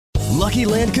Lucky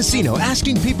Land Casino,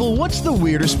 asking people, what's the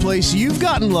weirdest place you've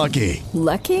gotten lucky?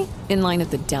 Lucky? In line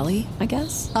at the deli, I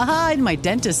guess? Aha, in my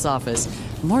dentist's office.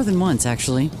 More than once,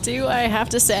 actually. Do I have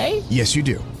to say? Yes, you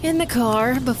do. In the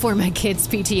car before my kids'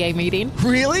 PTA meeting.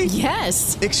 Really?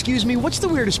 Yes. Excuse me, what's the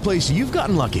weirdest place you've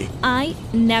gotten lucky? I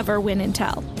never win and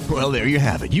tell. Well, there you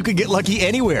have it. You can get lucky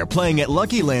anywhere, playing at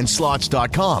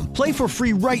LuckyLandSlots.com. Play for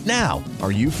free right now.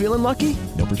 Are you feeling lucky?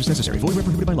 No purchase necessary. Void where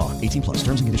prohibited by law. 18 plus.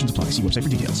 Terms and conditions apply. See website for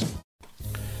details.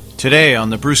 Today on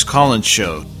The Bruce Collins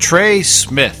Show, Trey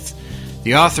Smith,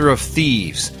 the author of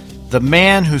Thieves, the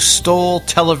man who stole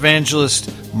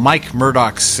televangelist Mike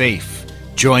Murdoch's safe,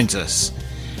 joins us,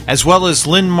 as well as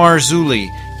Lynn Marzulli,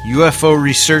 UFO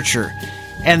researcher,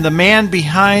 and the man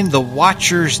behind the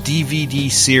Watchers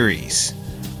DVD series.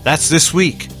 That's this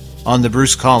week on The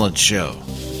Bruce Collins Show.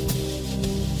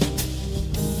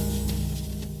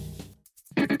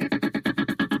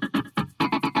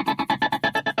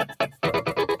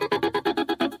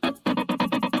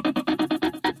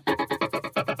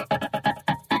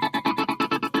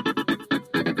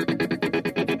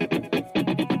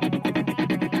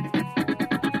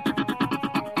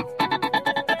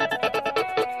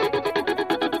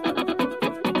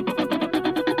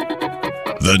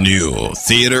 The new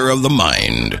Theater of the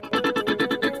Mind.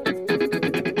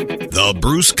 The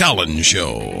Bruce Collins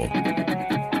Show.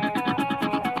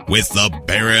 With the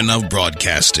Baron of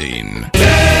Broadcasting.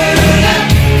 Turn up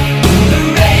the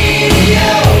radio.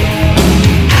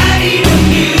 I need the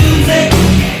music.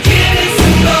 Give me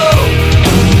some more.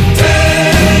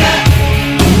 Turn up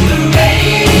the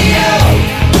radio.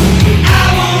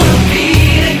 I wanna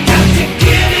beat it. Got to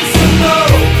give me some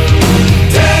more.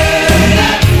 Turn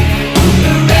up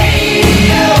the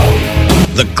radio.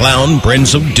 The Clown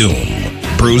Prince of Doom,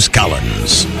 Bruce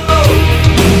Collins.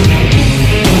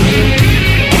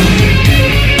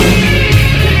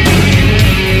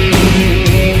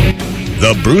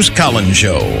 The Bruce Collins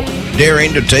Show,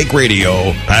 daring to take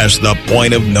radio past the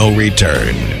point of no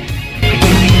return.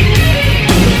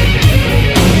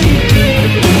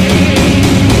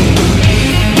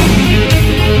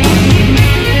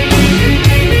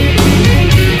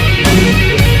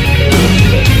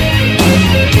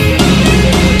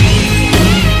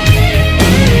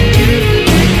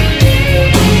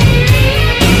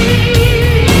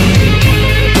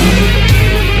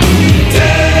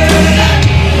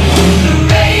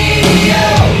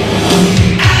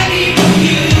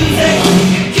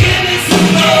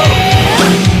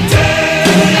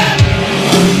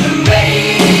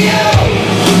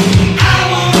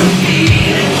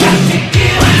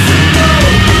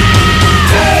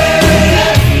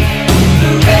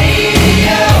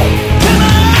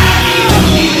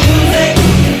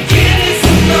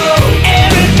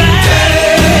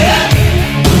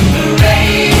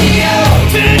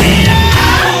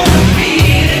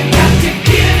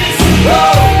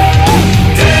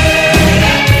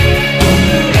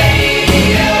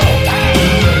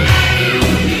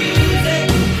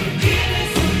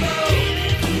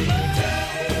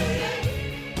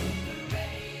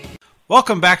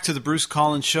 Welcome back to the Bruce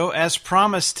Collins Show. As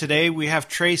promised, today we have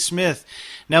Trey Smith.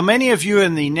 Now, many of you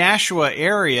in the Nashua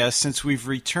area, since we've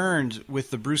returned with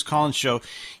the Bruce Collins Show,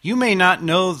 you may not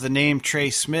know the name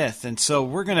Trey Smith, and so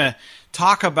we're going to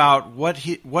talk about what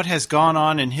has gone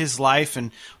on in his life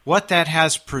and what that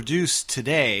has produced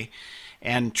today.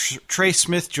 And Trey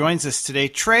Smith joins us today.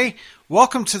 Trey,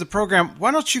 welcome to the program.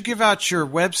 Why don't you give out your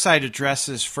website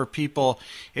addresses for people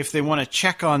if they want to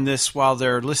check on this while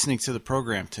they're listening to the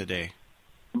program today?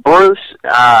 Bruce,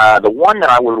 the one that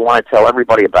I would want to tell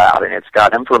everybody about, and it's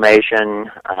got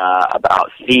information about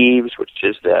Thieves, which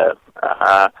is the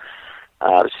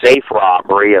safe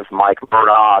robbery of Mike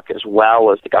Murdoch, as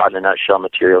well as the God in a Nutshell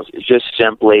materials, is just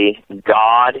simply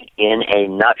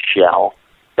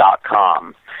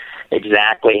godinanutshell.com.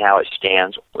 Exactly how it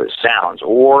sounds.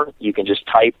 Or you can just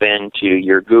type into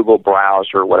your Google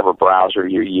browser, whatever browser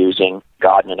you're using,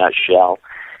 God in a Nutshell,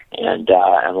 and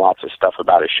lots of stuff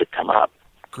about it should come up.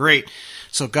 Great.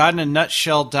 So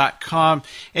godinanutshell.com.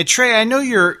 And Trey, I know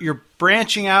you're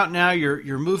branching out now,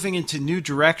 you're moving into new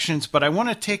directions, but I want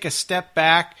to take a step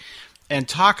back and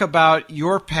talk about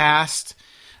your past,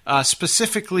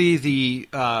 specifically the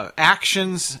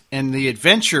actions and the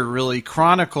adventure really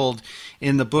chronicled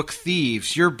in the book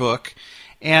Thieves, your book.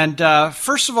 And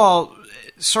first of all,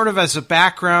 sort of as a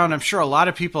background, I'm sure a lot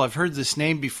of people have heard this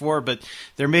name before, but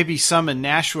there may be some in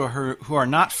Nashua who are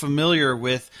not familiar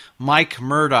with Mike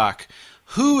Murdoch.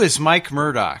 Who is Mike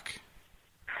Murdoch?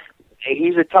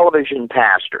 He's a television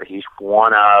pastor. He's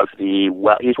one of the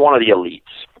elites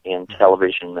in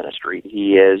television ministry.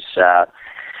 He is so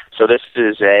this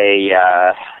is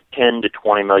a $10 to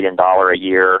 $20 million a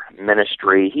year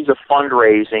ministry. He's a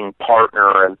fundraising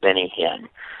partner of Benny Hinn.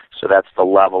 So that's the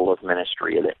level of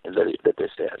ministry that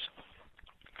this is.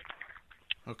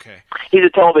 Okay. He's a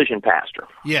television pastor.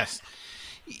 Yes.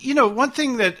 You know, one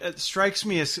thing that strikes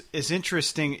me as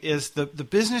interesting is the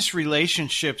business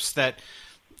relationships that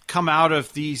come out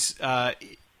of these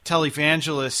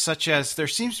televangelists, such as there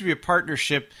seems to be a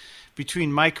partnership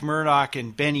between Mike Murdock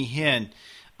and Benny Hinn.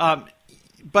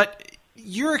 But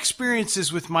your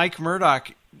experiences with Mike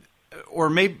Murdock, or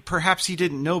maybe perhaps he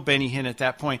didn't know Benny Hinn at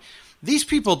that point, these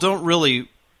people don't really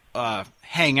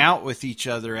hang out with each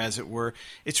other, as it were.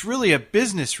 It's really a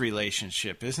business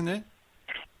relationship, isn't it?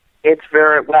 It's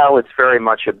very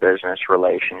much a business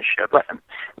relationship. I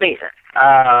mean,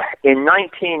 in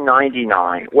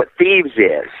 1999, what Thieves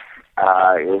is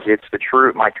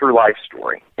it's my true life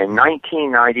story. In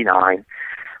 1999,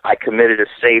 I committed a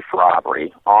safe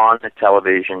robbery on the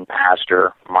television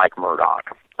pastor Mike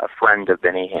Murdock, a friend of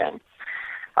Benny Hinn.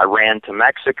 I ran to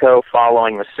Mexico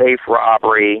following the safe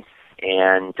robbery,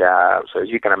 and so as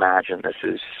you can imagine, this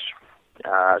is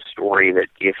a story that,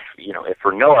 if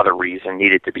for no other reason,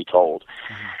 needed to be told.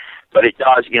 Mm-hmm. But it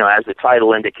does, as the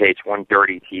title indicates, one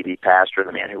dirty TV pastor,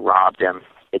 the man who robbed him.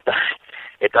 It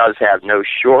does have no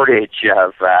shortage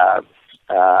of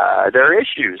there are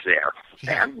issues there,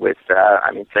 and with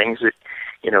things that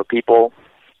people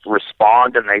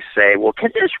respond and they say, well, can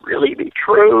this really be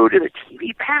true? Do the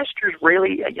TV pastors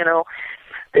really,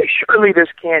 surely this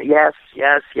can't. Yes,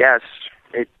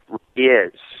 it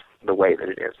is the way that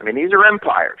it is. I mean, these are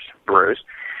empires, Bruce.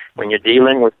 When you're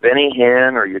dealing with Benny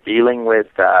Hinn or you're dealing with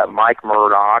Mike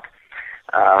Murdock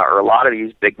or a lot of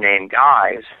these big-name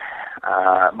guys,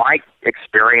 my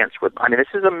experience with, this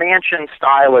is a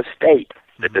mansion-style estate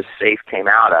that this safe came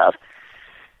out of.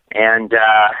 And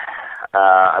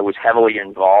I was heavily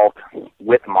involved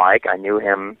with Mike. I knew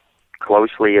him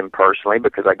closely and personally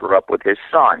because I grew up with his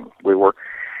son.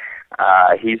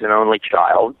 He's an only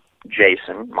child,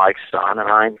 Jason, Mike's son, and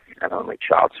I'm an only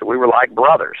child. So we were like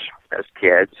brothers as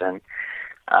kids, and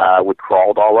we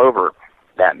crawled all over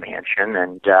that mansion.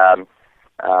 And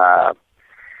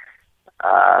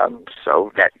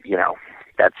so that,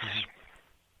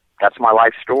 that's my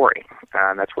life story.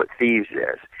 And that's what Thieves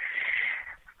is.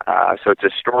 So it's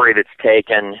a story that's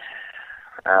taken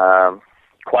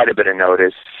quite a bit of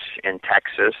notice in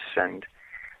Texas, and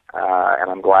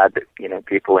I'm glad that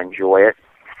people enjoy it.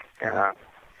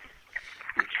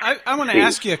 I want to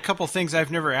ask you a couple things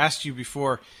I've never asked you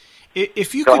before.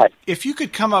 If you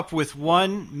could come up with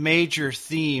one major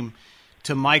theme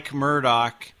to Mike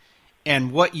Murdock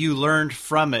and what you learned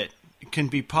from it, can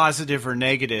be positive or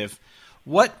negative.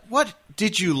 What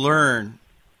did you learn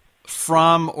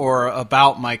from or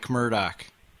about Mike Murdock?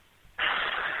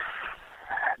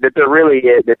 That there really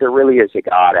is a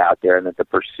God out there, and that the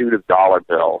pursuit of dollar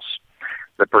bills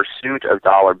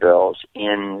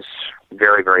ends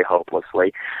very, very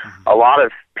hopelessly. Mm-hmm. A lot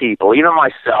of people, even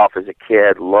myself as a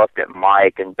kid, looked at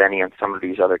Mike and Benny and some of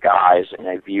these other guys, and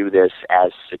I view this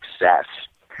as success.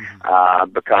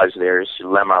 Mm-hmm. Because there's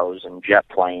limos and jet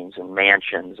planes and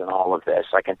mansions and all of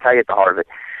this. I can tell you at the heart of it,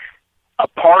 a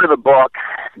part of the book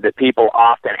that people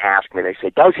often ask me, they say,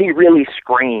 does he really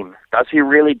scream? Does he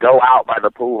really go out by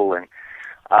the pool and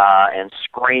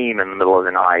scream in the middle of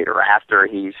the night, or after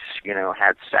he's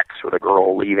had sex with a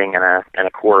girl leaving in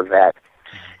a Corvette?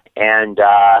 And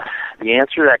the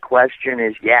answer to that question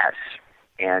is yes.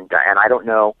 And I don't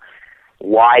know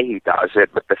why he does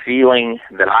it, but the feeling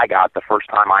that I got the first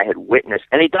time I had witnessed,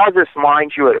 and he does this,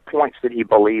 mind you, at points that he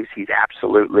believes he's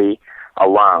absolutely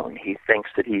alone. He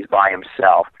thinks that he's by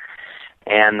himself.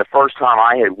 And the first time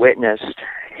I had witnessed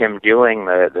him doing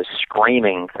the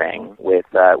screaming thing with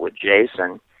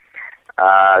Jason,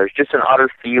 there's just an utter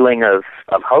feeling of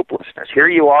hopelessness. Here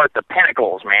you are at the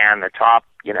pinnacles, man, the top,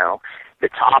 the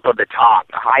top of the top,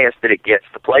 the highest that it gets,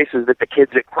 the places that the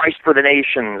kids at Christ for the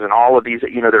Nations and all of these,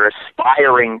 they're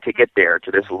aspiring to get there,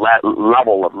 to this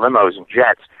level of limos and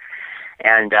jets.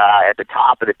 And at the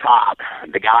top of the top,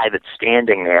 the guy that's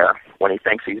standing there when he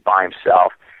thinks he's by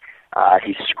himself,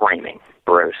 he's screaming,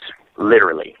 Bruce,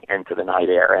 literally into the night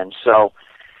air. And so,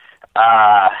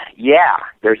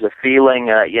 there's a feeling,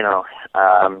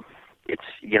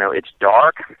 it's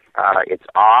dark, it's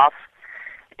off,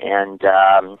 and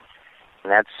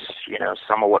that's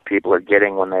some of what people are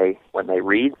getting when they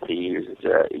read Thieves. It's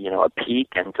a peek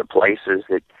into places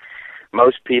that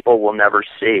most people will never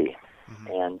see. Mm-hmm.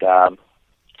 And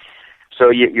so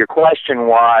your question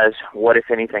was, what, if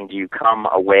anything, do you come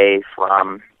away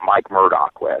from Mike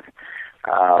Murdock with,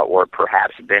 or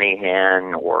perhaps Benny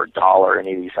Hinn or Dollar,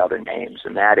 any of these other names?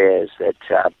 And that is that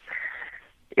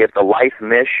if the life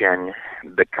mission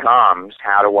becomes,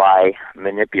 how do I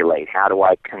manipulate? How do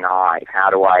I connive? How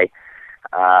do I,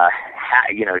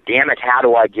 damn it, how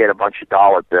do I get a bunch of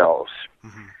dollar bills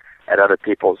at other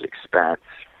people's expense?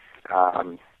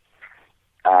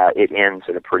 It ends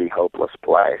in a pretty hopeless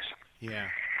place. Yeah.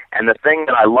 And the thing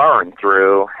that I learned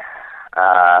through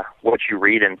what you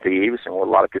read in Thieves, and what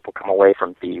a lot of people come away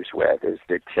from Thieves with, is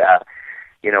that,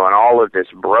 in all of this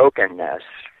brokenness,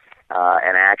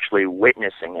 and actually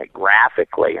witnessing it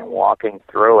graphically and walking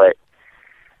through it,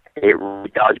 it really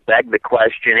does beg the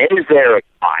question: is there a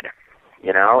God?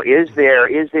 Is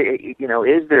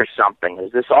there something?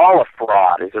 Is this all a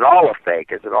fraud? Is it all a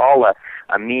fake? Is it all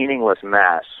a meaningless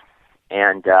mess?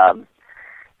 And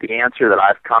the answer that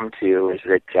I've come to is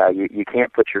that you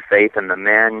can't put your faith in the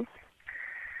men.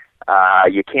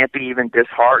 You can't be even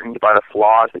disheartened by the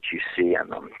flaws that you see in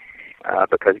them.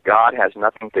 Because God has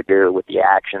nothing to do with the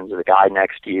actions of the guy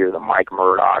next to you, the Mike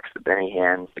Murdochs, the Benny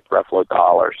Hinns, the Creflo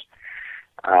Dollars.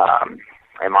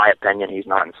 In my opinion, he's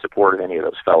not in support of any of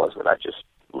those fellas that I just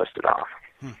listed off.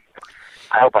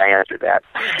 I hope I answered that.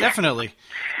 Definitely.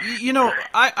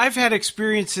 I've had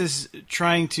experiences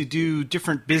trying to do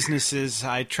different businesses.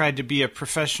 I tried to be a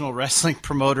professional wrestling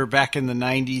promoter back in the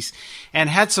 90s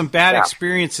and had some bad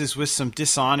experiences with some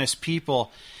dishonest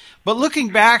people. But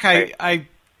looking back,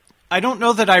 I don't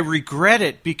know that I regret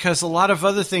it, because a lot of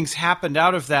other things happened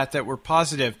out of that were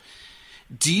positive.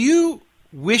 Do you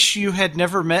wish you had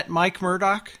never met Mike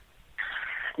Murdoch?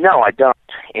 No, I don't.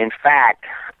 In fact,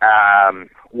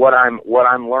 what I'm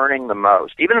learning the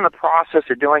most, even in the process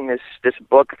of doing this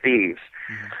book, Thieves,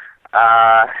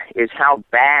 is how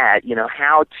bad,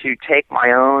 how to take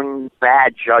my own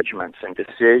bad judgments and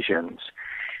decisions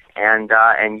and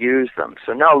use them.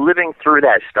 So no, living through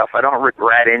that stuff, I don't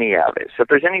regret any of it. So if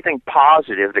there's anything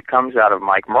positive that comes out of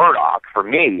Mike Murdoch, for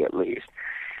me at least,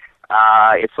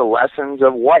 it's the lessons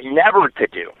of what never to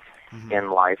do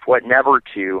in life, what never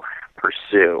to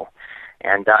pursue,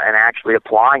 and actually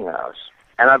applying those.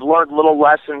 And I've learned little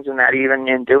lessons in that, even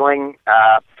in doing,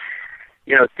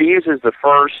 Thieves is the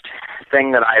first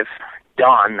thing that I've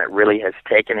done that really has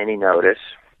taken any notice.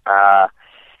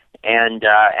 And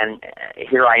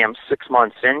here I am 6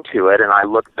 months into it, and I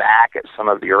look back at some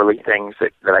of the early things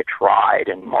that I tried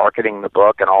in marketing the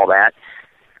book and all that,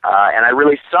 and I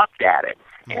really sucked at it.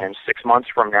 And 6 months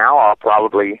from now, I'll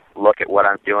probably look at what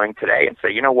I'm doing today and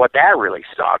say, you know what, that really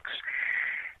sucks.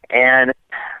 And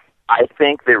I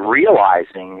think that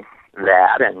realizing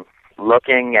that and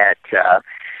looking at,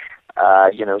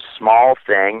 small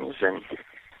things and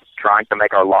trying to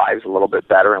make our lives a little bit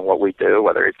better in what we do,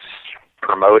 whether it's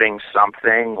promoting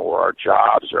something or our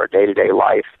jobs or our day-to-day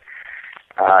life,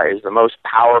 is the most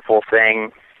powerful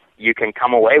thing you can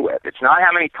come away with. It's not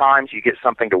how many times you get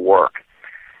something to work,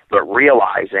 but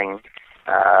realizing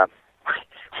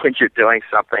when you're doing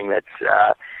something that's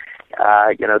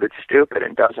that's stupid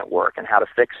and doesn't work, and how to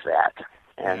fix that,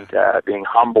 and being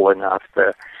humble enough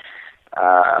to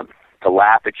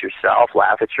laugh at yourself,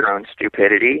 laugh at your own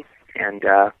stupidity, and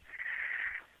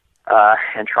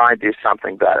try and do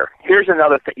something better. Here's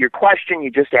another thing. Your question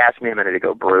you just asked me a minute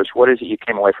ago, Bruce, what is it you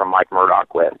came away from Mike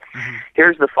Murdoch with?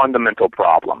 Here's the fundamental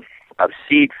problem of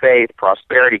seed faith,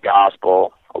 prosperity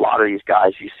gospel, a lot of these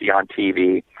guys you see on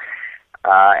TV,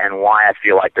 and why I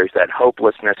feel like there's that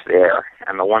hopelessness there.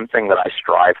 And the one thing that I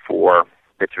strive for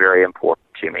that's very important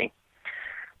to me,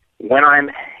 when I'm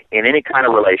in any kind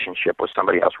of relationship with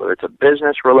somebody else, whether it's a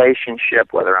business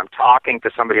relationship, whether I'm talking to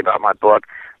somebody about my book,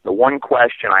 the one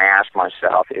question I ask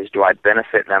myself is, do I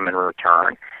benefit them in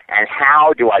return? And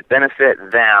how do I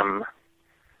benefit them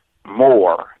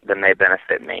more than they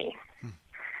benefit me?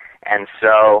 And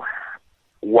so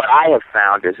what I have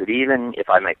found is that even if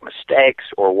I make mistakes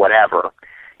or whatever,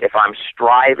 if I'm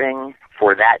striving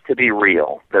for that to be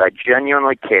real, that I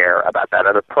genuinely care about that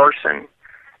other person,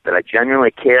 that I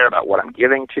genuinely care about what I'm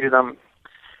giving to them,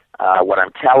 what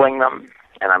I'm telling them,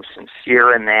 and I'm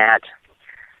sincere in that,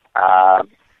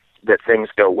 that things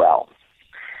go well.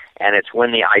 And it's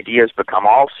when the ideas become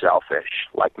all selfish,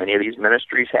 like many of these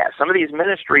ministries have. Some of these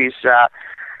ministries,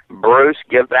 Bruce,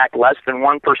 give back less than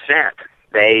 1%.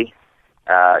 They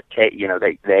are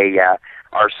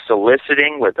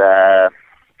soliciting with a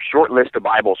short list of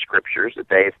Bible scriptures that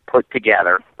they've put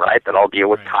together, right, that all deal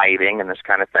with tithing and this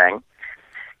kind of thing.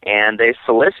 And they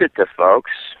solicit to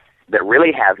folks that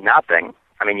really have nothing.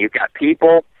 I mean, you've got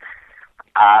people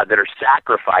that are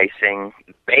sacrificing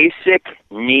basic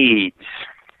needs,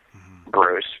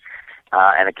 Bruce,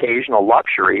 and occasional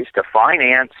luxuries to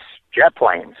finance jet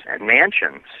planes and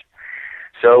mansions.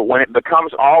 So when it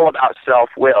becomes all about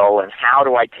self-will and how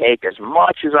do I take as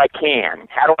much as I can,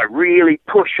 how do I really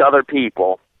push other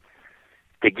people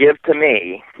to give to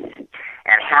me,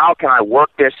 and how can I work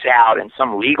this out in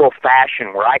some legal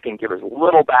fashion where I can give as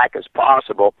little back as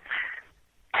possible,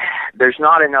 there's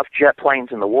not enough jet planes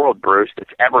in the world, Bruce, that's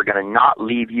ever going to not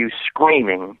leave you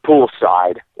screaming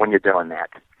poolside when you're doing that.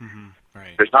 Mm-hmm.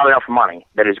 Right. There's not enough money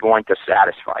that is going to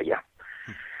satisfy you.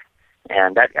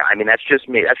 And that, I mean, that's just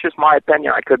me. That's just my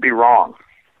opinion. I could be wrong.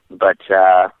 But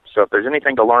so if there's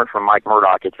anything to learn from Mike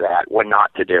Murdoch, it's that, what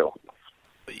not to do.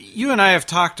 You and I have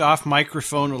talked off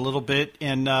microphone a little bit,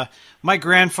 and my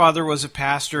grandfather was a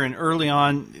pastor, and early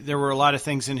on there were a lot of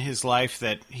things in his life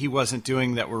that he wasn't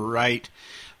doing that were right.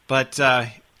 But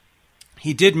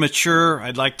he did mature.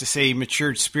 I'd like to say he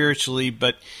matured spiritually,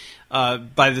 but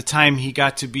by the time he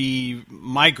got to be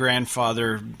my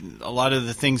grandfather, a lot of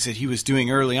the things that he was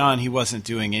doing early on, he wasn't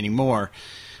doing anymore.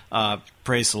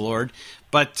 Praise the Lord.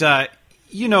 But,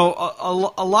 you know,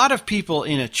 a lot of people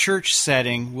in a church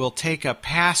setting will take a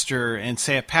pastor and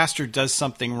say a pastor does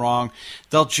something wrong.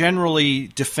 They'll generally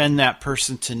defend that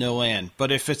person to no end.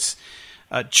 But if it's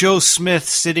Joe Smith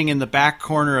sitting in the back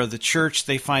corner of the church,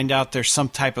 they find out there's some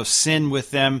type of sin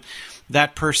with them,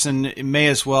 that person may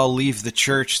as well leave the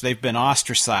church. They've been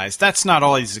ostracized. That's not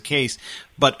always the case,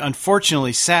 but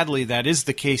unfortunately, sadly, that is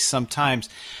the case sometimes.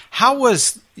 How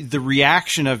was the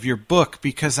reaction of your book?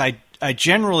 Because I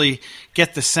generally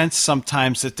get the sense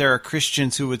sometimes that there are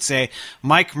Christians who would say,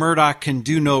 Mike Murdoch can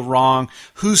do no wrong.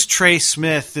 Who's Trey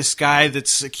Smith, this guy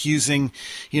that's accusing,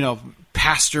 you know,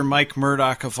 Pastor Mike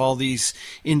Murdoch of all these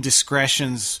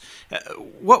indiscretions?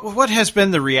 What has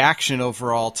been the reaction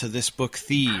overall to this book,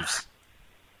 Thieves?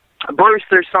 Bruce,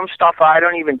 there's some stuff I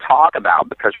don't even talk about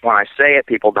because when I say it,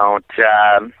 people don't.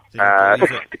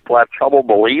 People have trouble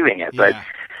believing it. Yeah.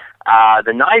 But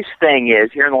the nice thing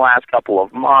is, here in the last couple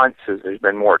of months, as there's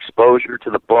been more exposure to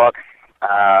the book,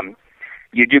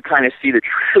 you do kind of see the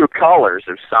true colors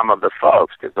of some of the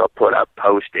folks because they'll put up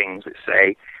postings that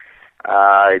say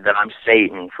that I'm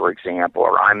Satan, for example,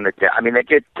 or I'm the. I mean, they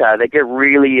get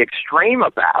really extreme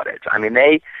about it. I mean,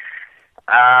 they.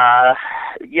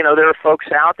 You know, there are folks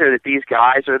out there that these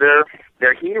guys are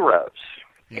their heroes,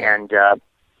 and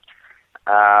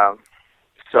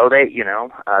so they, you know,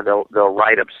 they'll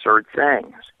write absurd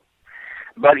things.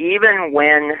 But even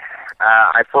when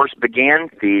I first began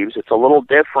Thieves, it's a little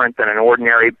different than an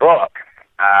ordinary book.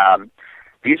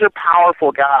 These are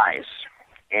powerful guys,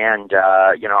 and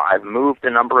you know, I've moved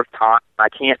a number of times. I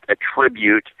can't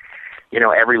attribute, you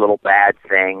know, every little bad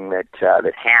thing that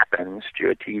happens to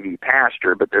a TV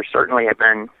pastor, but there certainly have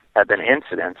been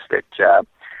incidents that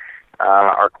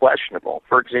are questionable.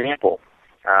 For example,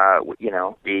 you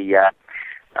know,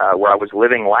 where I was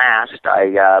living last,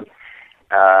 I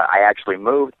actually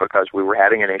moved because we were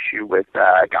having an issue with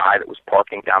a guy that was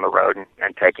parking down the road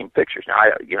and taking pictures. Now,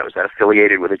 you know, is that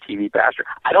affiliated with a TV pastor?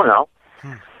 I don't know.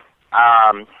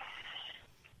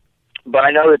 But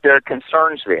I know that there are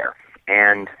concerns there,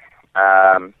 and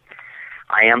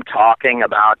I am talking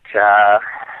about,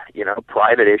 you know,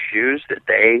 private issues that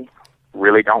they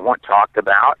really don't want talked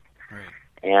about, right.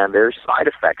 And there's side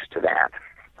effects to that.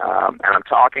 And I'm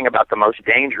talking about the most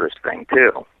dangerous thing,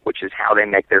 too, which is how they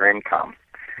make their income,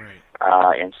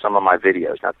 right. In some of my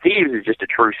videos. Now, Thieves is just a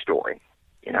true story.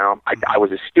 You know, I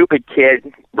was a stupid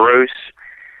kid, Bruce.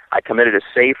 I committed a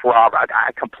safe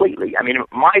robbery. I mean,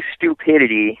 my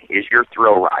stupidity is your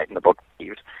thrill ride in the book,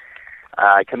 Thieves.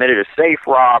 I committed a safe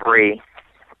robbery,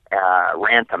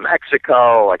 ran to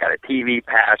Mexico. I got a TV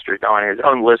pastor doing his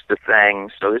own list of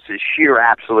things. So this is sheer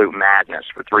absolute madness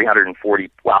for 340.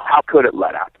 Well, how could it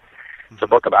let up? It's a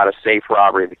book about a safe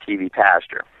robbery of a TV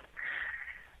pastor.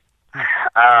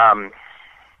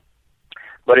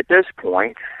 But at this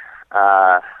point,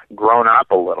 grown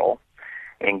up a little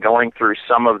and going through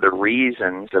some of the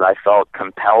reasons that I felt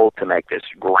compelled to make this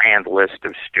grand list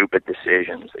of stupid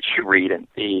decisions that you read in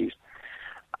Thieves,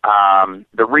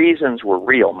 the reasons were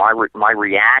real. My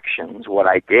reactions, what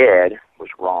I did, was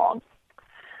wrong.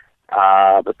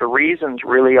 But the reasons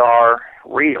really are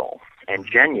real and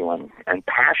genuine and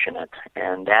passionate,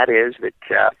 and that is that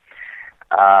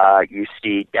you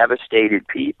see devastated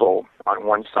people on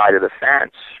one side of the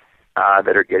fence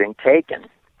that are getting taken.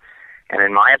 And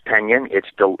in my opinion, it's,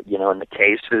 you know, in the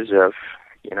cases of,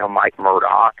 you know, Mike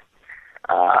Murdoch,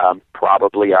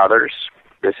 probably others,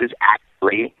 this is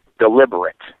actually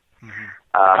deliberate.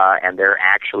 Mm-hmm. And they're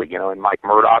actually, you know, in Mike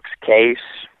Murdoch's case,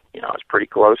 you know, it's pretty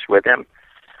close with him.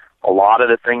 A lot of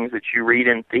the things that you read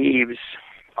in Thieves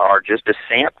are just a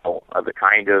sample of the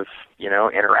kind of, you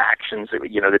know, interactions that,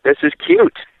 you know, that this is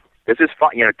cute. This is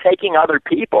fun. You know, taking other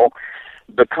people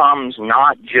becomes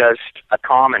not just a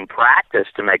common practice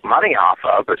to make money off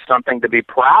of, but something to be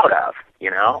proud of.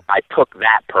 I took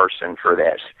that person for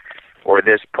this, or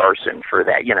this person for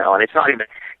that. And it's not even,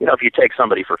 if you take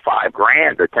somebody for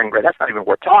 $5,000 or $10,000, that's not even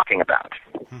worth talking about.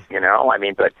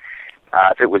 But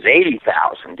if it was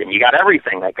 80,000 and you got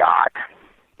everything they got,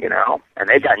 and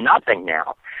they've got nothing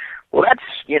now, well, that's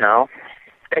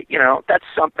that's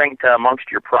something to,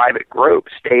 amongst your private group,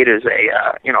 state as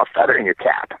a feather in your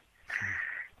cap.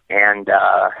 And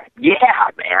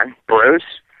man, Bruce,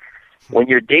 when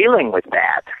you're dealing with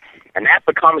that, and that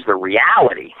becomes the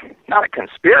reality, not a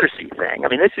conspiracy thing. I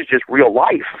mean, this is just real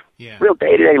life, real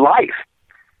day-to-day life.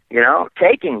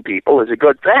 Taking people is a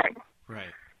good thing.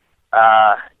 Right.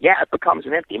 It becomes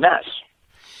an empty mess.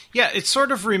 Yeah, it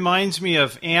sort of reminds me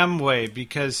of Amway,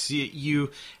 because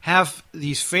you have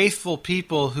these faithful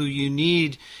people who you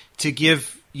need to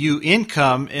give you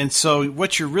income, and so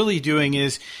what you're really doing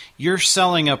is you're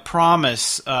selling a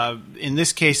promise. In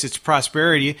this case, it's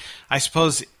prosperity, I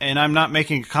suppose, and I'm not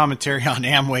making a commentary on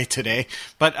Amway today,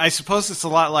 but I suppose it's a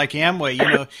lot like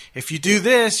Amway. If you do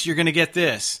this, you're going to get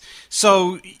this.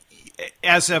 So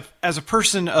as a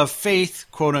person of faith,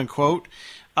 quote unquote,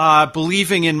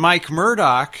 believing in Mike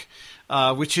Murdoch,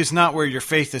 which is not where your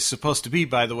faith is supposed to be,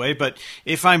 by the way, but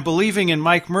if I'm believing in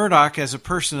Mike Murdoch as a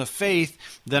person of faith,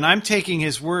 then I'm taking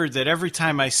his word that every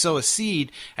time I sow a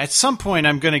seed, at some point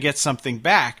I'm going to get something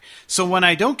back. So when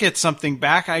I don't get something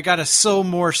back, I got to sow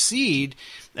more seed.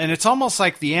 And it's almost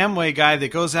like the Amway guy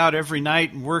that goes out every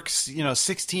night and works,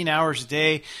 16 hours a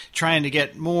day trying to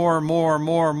get more,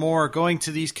 going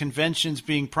to these conventions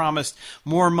being promised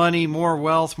more money, more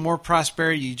wealth, more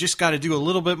prosperity. You just got to do a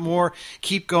little bit more,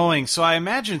 keep going. So I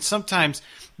imagine sometimes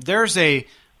there's a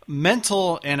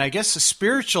mental and I guess a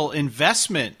spiritual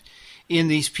investment in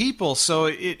these people. So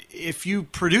if you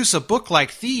produce a book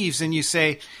like Thieves and you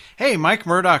say, hey, Mike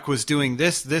Murdoch was doing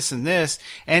this, this, and this,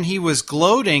 and he was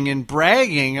gloating and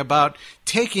bragging about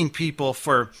taking people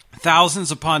for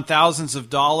thousands upon thousands of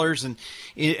dollars, and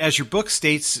as your book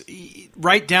states,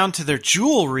 right down to their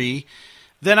jewelry,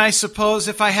 then I suppose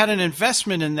if I had an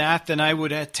investment in that, then I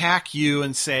would attack you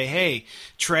and say, hey,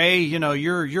 Trey,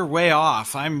 you're way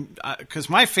off. Because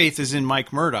my faith is in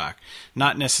Mike Murdoch,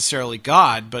 not necessarily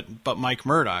God, but Mike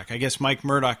Murdoch. I guess Mike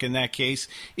Murdoch in that case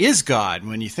is God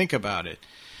when you think about it.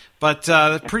 But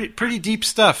pretty deep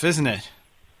stuff, isn't it?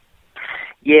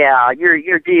 Yeah,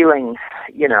 you're dealing.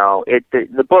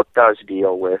 The book does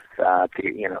deal with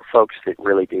folks that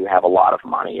really do have a lot of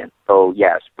money, and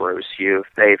yes, Bruce,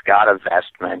 they've got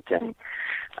investment, and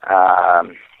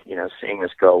seeing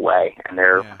this go away, and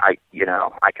I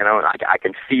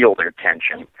can feel their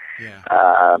tension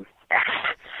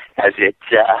as it.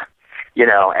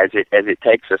 As it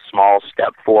takes a small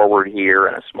step forward here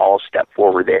and a small step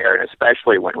forward there, and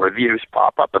especially when reviews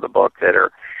pop up of the book that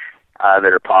are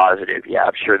positive,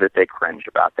 I'm sure that they cringe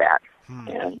about that.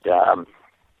 And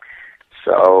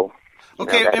so,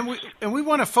 okay, and we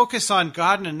want to focus on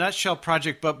God in a Nutshell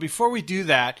project, but before we do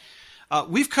that,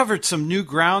 we've covered some new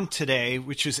ground today,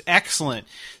 which is excellent.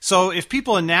 So if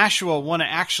people in Nashua want to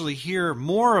actually hear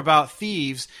more about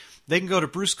Thieves, they can go to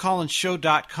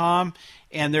brucecollinsshow.com.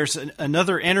 And there's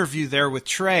another interview there with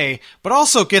Trey, but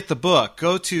also get the book.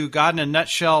 Go to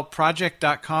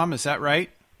godinanutshellproject.com. Is that right?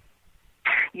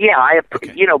 Yeah,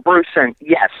 Bruce, and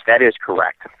yes, that is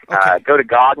correct. Okay. Go to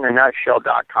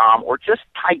godinanutshell.com or just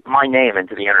type my name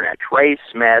into the internet, Trey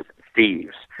Smith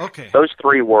Thieves. Okay. Those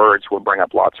 3 words will bring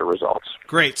up lots of results.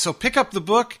 Great. So pick up the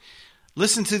book,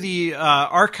 listen to the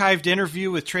archived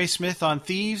interview with Trey Smith on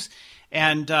Thieves,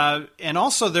 and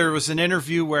also there was an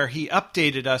interview where he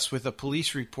updated us with a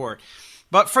police report.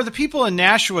 But for the people in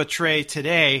Nashua, Trey,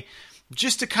 today,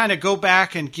 just to kind of go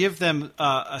back and give them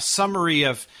a summary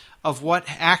of what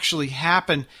actually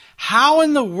happened, how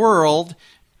in the world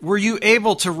were you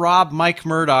able to rob Mike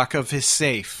Murdoch of his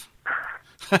safe?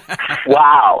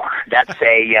 Wow, that's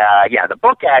the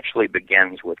book actually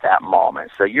begins with that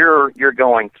moment. So you're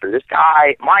going through this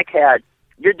guy,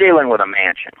 you're dealing with a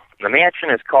mansion. The mansion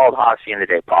is called Hacienda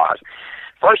de Paz.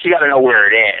 First, you got to know where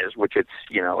it is, which if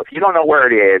you don't know where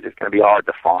it is, it's going to be hard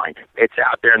to find. It's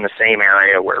out there in the same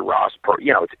area where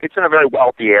it's in a very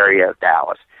wealthy area of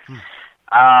Dallas.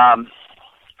 And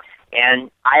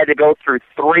I had to go through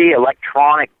 3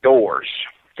 electronic doors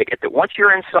to get once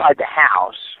you're inside the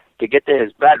house, to get to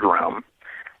his bedroom,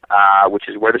 which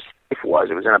is where the safe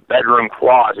was. It was in a bedroom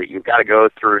closet. You've got to go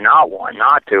through not 1,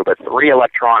 not 2, but 3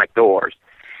 electronic doors.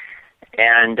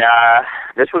 And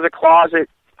this was a closet,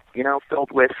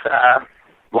 filled with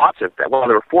lots of, there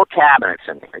were 4 cabinets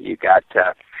in there. You got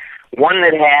one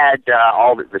that had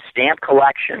all the stamp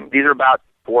collection. These are about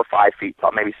 4 or 5 feet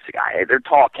tall, maybe 6. They're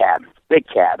tall cabinets, big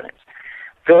cabinets,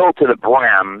 filled to the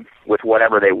brim with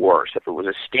whatever they were. So if it was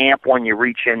a stamp one, you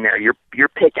reach in there, you're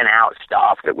picking out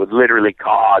stuff that would literally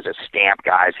cause a stamp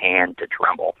guy's hand to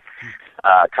tremble,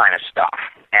 kind of stuff.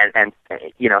 And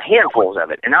handfuls of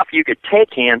it. Enough you could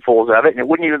take handfuls of it, and it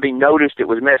wouldn't even be noticed it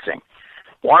was missing.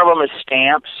 One of them is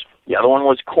stamps. The other one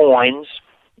was coins.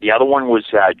 The other one was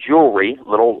jewelry,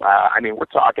 little, we're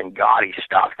talking gaudy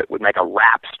stuff that would make a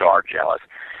rap star jealous.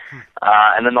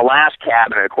 And then the last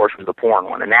cabinet, of course, was the porn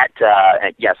one. And that,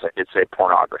 yes, it's a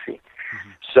pornography.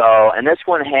 So, and this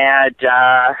one had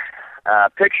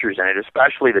pictures in it,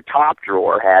 especially the top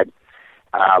drawer had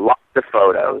lots of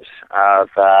photos of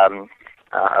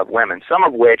women, some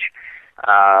of which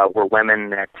were women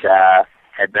that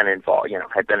had been involved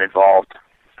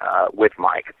with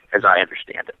Mike, as I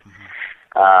understand it.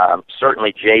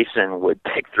 Certainly Jason would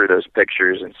pick through those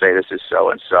pictures and say, this is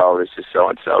so-and-so, this is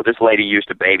so-and-so. This lady used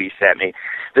to babysit me.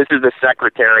 This is the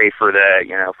secretary for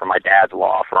for my dad's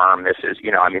law firm. This is,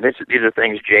 these are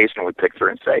things Jason would pick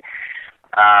through and say.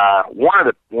 One of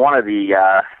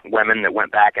the women that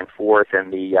went back and forth in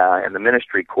the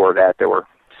ministry Corvette, there were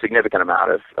significant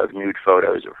amount of nude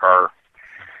photos of her.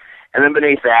 And then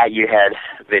beneath that you had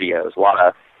videos, a lot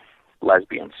of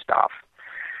lesbian stuff.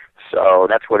 So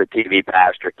that's what a TV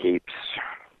pastor keeps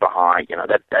behind.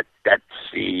 That's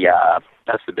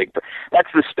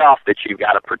the stuff that you've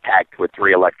got to protect with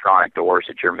 3 electronic doors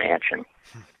at your mansion.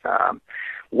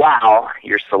 While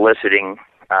you're soliciting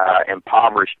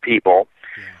impoverished people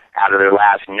out of their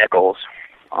last nickels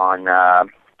on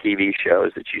TV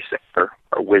shows that you say are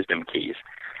wisdom keys.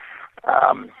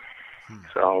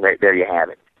 So there you have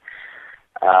it.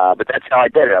 But that's how I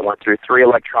did it. I went through 3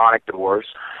 electronic doors.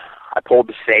 I pulled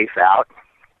the safe out,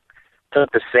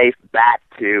 took the safe back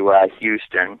to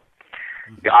Houston,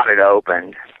 got it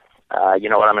opened. You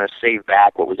know what? I'm going to save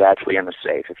back what was actually in the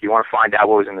safe. If you want to find out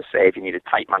what was in the safe, you need to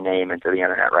type my name into the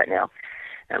internet right now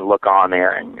and look on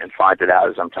there and find it out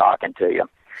as I'm talking to you.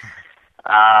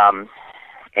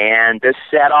 And this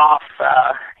set off,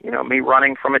 me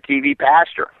running from a TV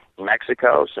pastor in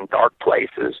Mexico, some dark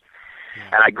places.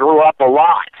 And I grew up a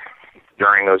lot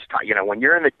during those times. When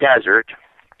you're in the desert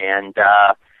and,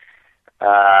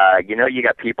 you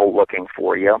got people looking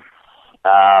for you,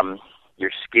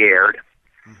 you're scared.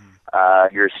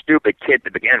 You're a stupid kid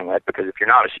to begin with, because if you're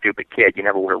not a stupid kid, you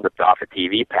never would have ripped off a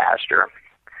TV pastor.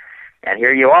 And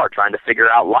here you are trying to figure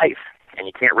out life, and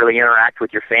you can't really interact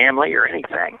with your family or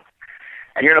anything.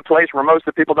 And you're in a place where most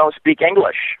of the people don't speak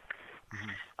English.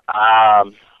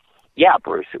 Yeah,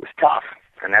 Bruce, it was tough.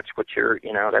 And that's what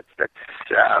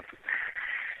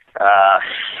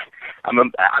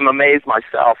I'm amazed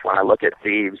myself when I look at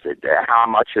Thieves at how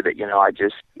much of it,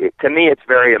 to me it's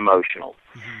very emotional,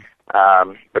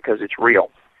 because it's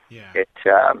real. Yeah.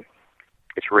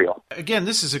 It's real. Again,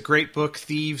 this is a great book,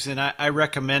 Thieves, and I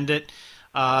recommend it.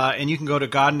 And you can go to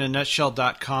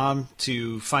godinanutshell.com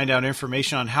to find out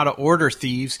information on how to order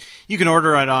Thieves. You can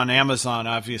order it on Amazon,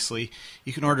 obviously.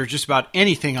 You can order just about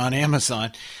anything on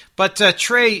Amazon. But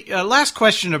Trey, last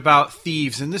question about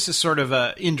Thieves, and this is sort of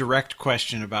an indirect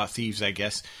question about Thieves, I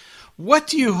guess. What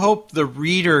do you hope the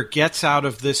reader gets out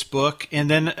of this book? And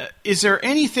then is there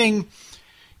anything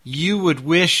you would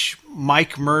wish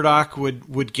Mike Murdoch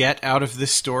would get out of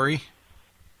this story?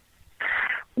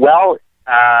 Well,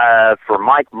 for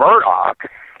Mike Murdoch,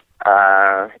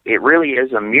 it really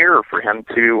is a mirror for him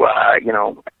to,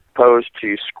 opposed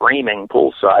to screaming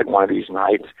poolside one of these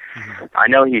nights. I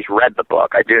know he's read the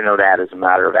book. I do know that as a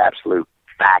matter of absolute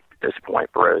fact at this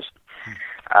point, Bruce.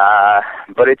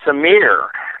 But it's a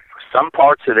mirror. Some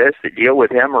parts of this that deal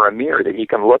with him are a mirror that he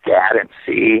can look at and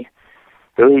see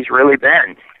who he's really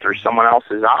been through someone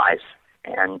else's eyes.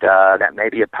 And that may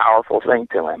be a powerful thing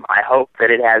to him. I hope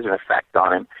that it has an effect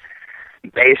on him.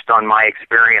 Based on my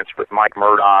experience with Mike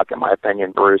Murdoch, in my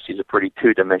opinion, Bruce, he's a pretty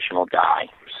two-dimensional guy.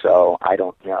 So I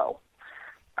don't know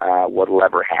what'll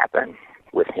ever happen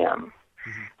with him.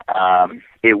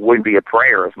 It would be a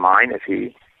prayer of mine if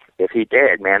he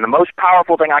did, man. The most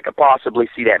powerful thing I could possibly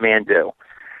see that man do.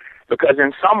 Because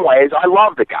in some ways, I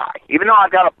love the guy. Even though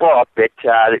I've got a book that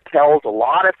tells a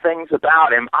lot of things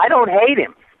about him, I don't hate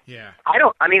him. Yeah.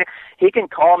 He can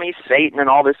call me Satan and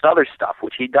all this other stuff,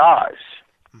 which he does.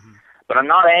 But I'm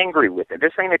not angry with it.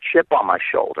 This ain't a chip on my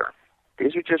shoulder.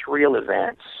 These are just real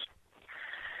events.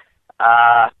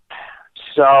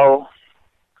 So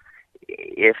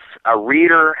if a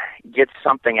reader gets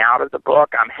something out of the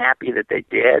book, I'm happy that they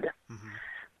did.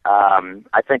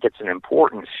 I think it's an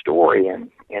important story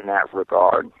in that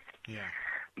regard. Yeah.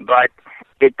 But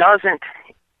it doesn't,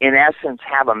 in essence,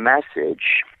 have a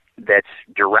message that's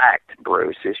direct,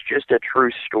 Bruce. It's just a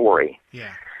true story.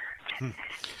 Yeah.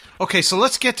 Okay, so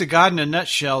let's get to God in a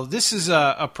Nutshell. This is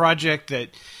a project that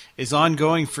is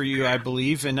ongoing for you, I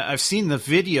believe, and I've seen the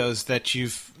videos that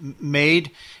you've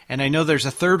made, and I know there's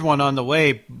a third one on the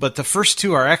way, but the first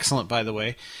two are excellent, by the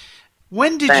way.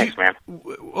 Thanks, man.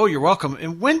 Oh, you're welcome.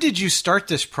 And when did you start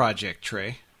this project,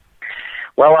 Trey?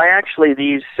 Well, I actually,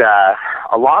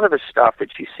 a lot of the stuff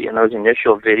that you see in those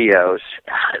initial videos,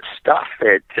 stuff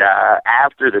that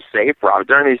after the Safe Rock,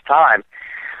 during these times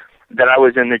that I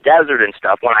was in the desert and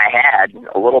stuff, when I had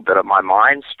a little bit of my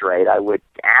mind straight, I would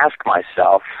ask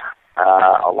myself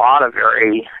a lot of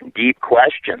very deep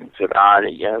questions about,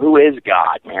 who is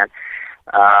God, man?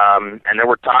 And there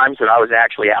were times that I was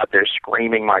actually out there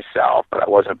screaming myself, but I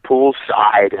wasn't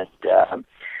poolside, and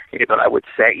but I would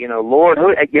say, Lord,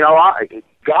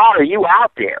 God, are you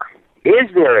out there? Is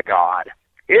there a God?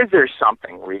 Is there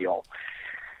something real?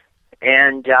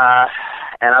 And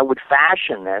I would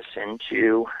fashion this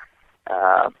into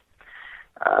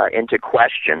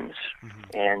questions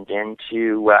and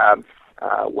into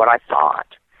what I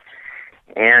thought.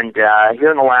 And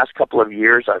here in the last couple of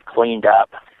years, I've cleaned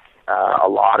up a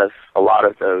lot of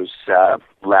those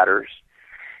letters,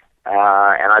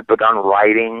 and I've begun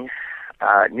writing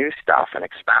new stuff and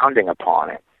expounding upon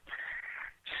it.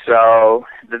 So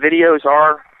the videos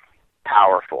are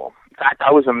powerful. In fact,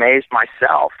 I was amazed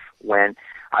myself when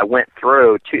I went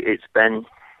through. It's been,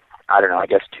 I don't know, I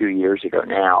guess 2 years ago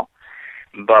now.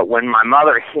 But when my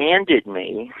mother handed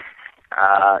me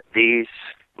these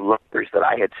letters that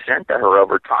I had sent to her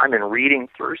over time, and reading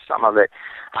through some of it,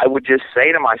 I would just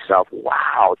say to myself,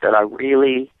 wow, did I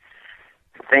really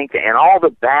think, and all the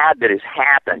bad that has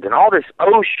happened, and all this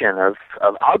ocean of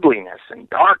ugliness and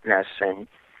darkness, and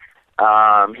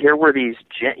here were these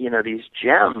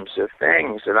gems of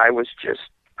things that I was just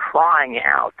crying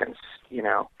out, and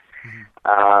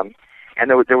and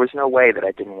there was no way that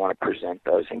I didn't want to present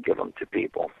those and give them to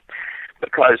people,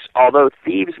 because although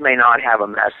thieves may not have a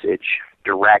message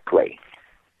directly,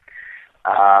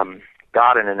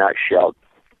 God in a Nutshell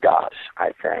does,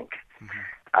 I think.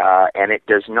 And it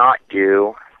does not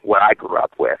do what I grew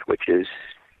up with, which is,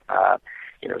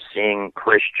 seeing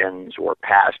Christians or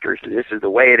pastors, this is the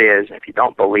way it is, and if you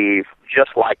don't believe,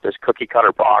 just like this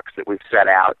cookie-cutter box that we've set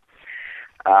out,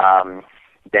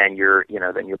 then you're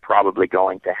probably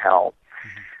going to hell.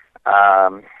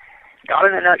 God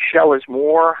in a Nutshell is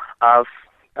more of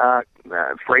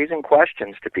phrasing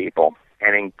questions to people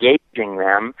and engaging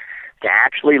them to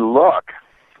actually look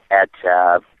at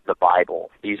the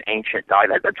Bible, these ancient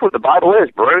documents. That's what the Bible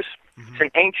is, Bruce. It's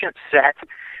an ancient set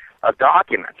of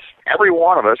documents. Every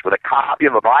one of us with a copy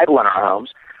of a Bible in our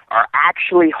homes are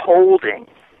actually holding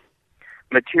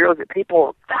material that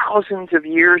people thousands of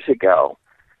years ago,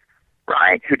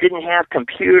 right, who didn't have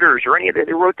computers or any of that,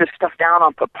 they wrote this stuff down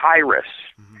on papyrus.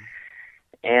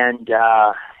 And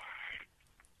I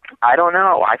don't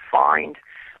know, I find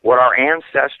what our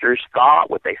ancestors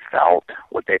thought, what they felt,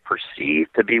 what they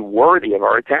perceived to be worthy of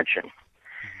our attention.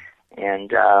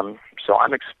 And so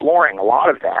I'm exploring a lot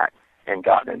of that in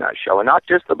God in a Nutshell, and not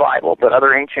just the Bible, but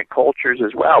other ancient cultures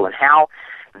as well, and how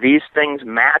these things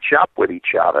match up with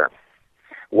each other,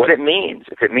 what it means,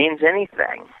 if it means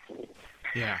anything.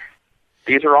 Yeah.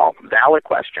 These are all valid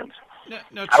questions.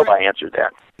 Now, I hope I answered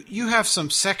that. You have some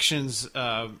sections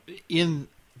in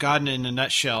God in a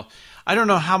Nutshell. I don't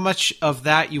know how much of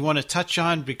that you want to touch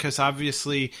on, because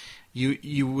obviously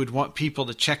you would want people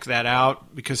to check that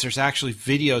out because there's actually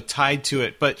video tied to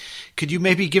it. But could you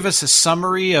maybe give us a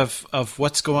summary of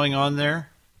what's going on there?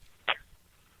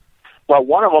 Well,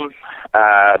 one of them,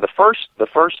 the first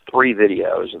three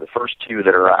videos, or the first two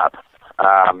that are up,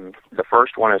 the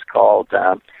first one is called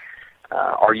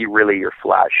 "Are You Really Your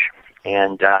Flesh?"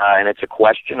 And it's a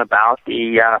question about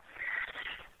there's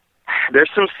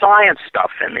some science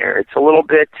stuff in there. It's a little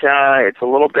bit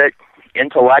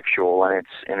intellectual in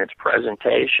its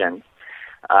presentation.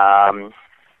 But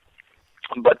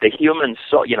the human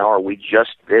soul, are we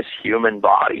just this human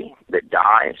body that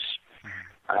dies?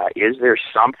 Is there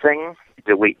something?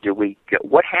 Do we get,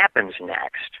 what happens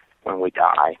next when we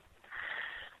die?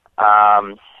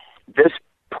 This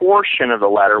portion of the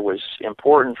letter was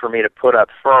important for me to put up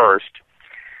first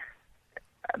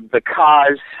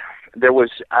because there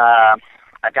was a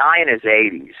guy in his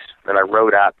 80s that I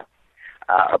wrote up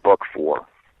a book for.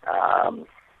 I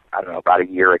don't know, about a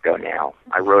year ago now.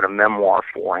 I wrote a memoir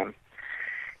for him,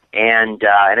 and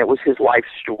it was his life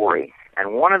story.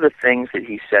 And one of the things that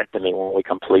he said to me when we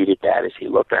completed that is he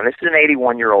looked, and this is an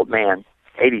 81-year-old man,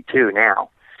 82 now.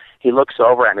 He looks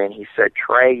over at me and he said,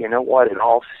 "Trey, you know what? It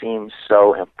all seems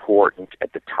so important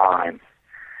at the time."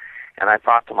 And I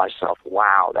thought to myself,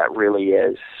 wow, that really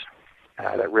is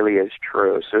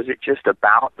true. So is it just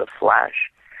about the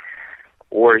flesh?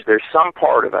 Or is there some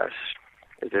part of us,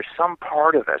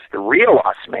 the real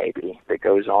us maybe, that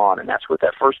goes on? And that's what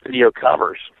that first video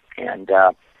covers. And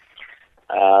I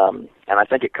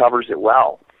think it covers it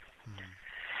well.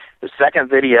 The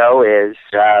second video is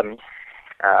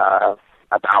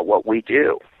about what we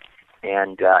do.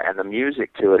 And the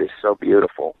music to it is so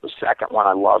beautiful. The second one,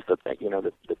 I love the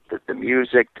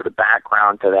music to the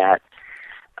background to that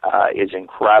is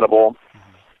incredible,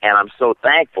 and I'm so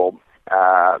thankful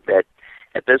that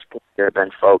at this point there have been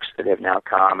folks that have now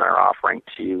come and are offering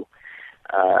to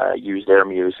use their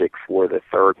music for the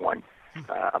third one.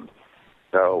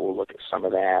 So we'll look at some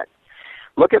of that.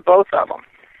 Look at both of them.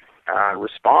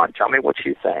 Respond. Tell me what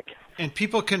you think. And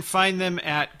people can find them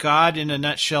at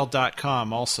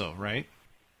godinanutshell.com also, right?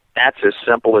 That's as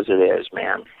simple as it is,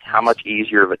 man. How much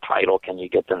easier of a title can you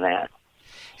get than that?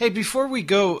 Hey, before we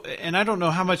go, and I don't know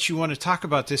how much you want to talk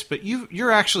about this, but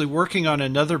you're actually working on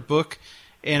another book,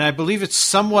 and I believe it's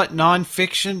somewhat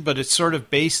nonfiction, but it's sort of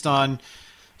based on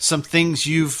some things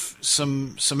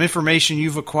some information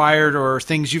you've acquired or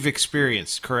things you've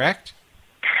experienced, correct?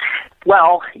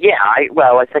 Well, yeah. I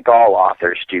think all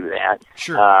authors do that.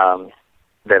 Sure.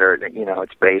 That are,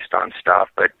 it's based on stuff.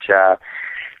 But,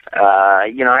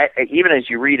 even as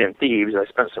you read in Thieves, I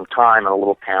spent some time in a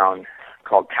little town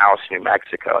called Taos, New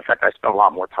Mexico. In fact, I spent a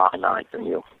lot more time on it than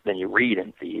you read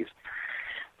in Thieves.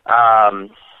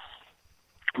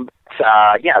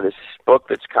 This book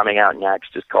that's coming out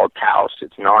next is called Taos.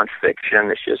 It's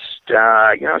nonfiction. It's just,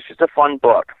 it's just a fun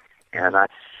book. And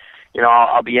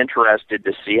I'll be interested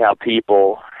to see how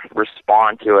people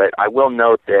respond to it. I will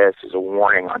note this as a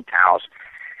warning on Taos.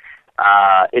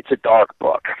 It's a dark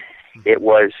book. It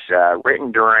was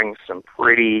written during some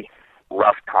pretty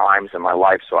rough times in my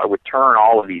life, so I would turn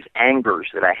all of these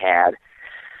angers that I had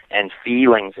and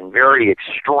feelings and very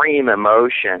extreme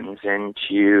emotions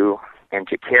into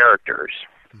characters.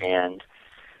 And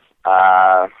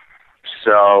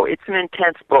so it's an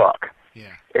intense book.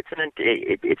 Yeah. It's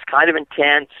kind of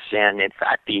intense, and in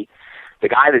fact, the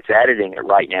guy that's editing it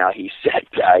right now, he said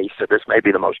this may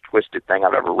be the most twisted thing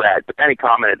I've ever read, but then he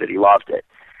commented that he loved it.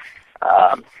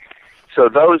 So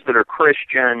those that are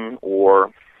Christian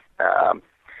or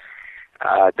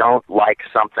don't like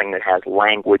something that has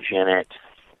language in it,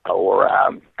 or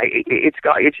it's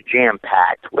jam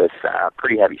packed with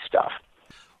pretty heavy stuff.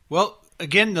 Well,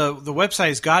 again, the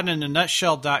website is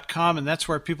godinanutshell.com, and that's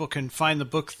where people can find the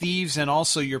book Thieves and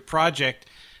also your project,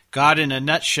 God in a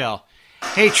Nutshell.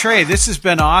 Hey, Trey, this has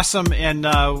been awesome, and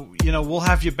we'll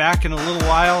have you back in a little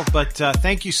while, but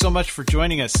thank you so much for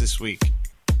joining us this week.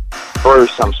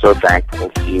 Bruce, I'm so thankful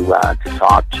to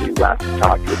talk to you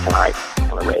tonight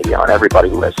on the radio, and everybody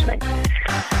listening.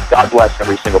 God bless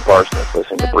every single person that's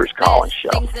listening to Bruce Collins' show.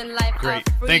 Great.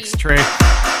 Thanks, Trey.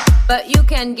 But you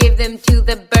can give them to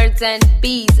the birds and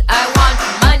bees. I want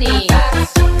money.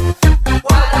 That's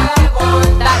what I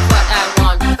want. That's what I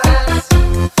want. That's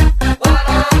what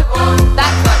I want.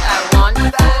 That's what I want.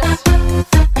 That's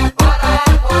what I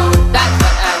want. That's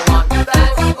what I want.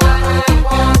 That's what I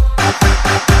want.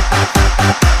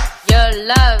 Your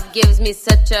love gives me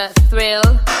such a thrill,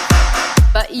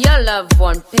 but your love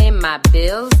won't pay my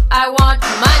bills. I want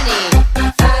money.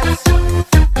 That's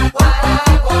what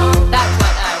I want. That's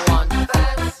what I want.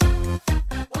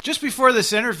 Just before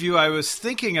this interview, I was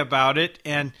thinking about it,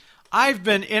 and I've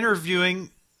been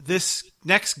interviewing this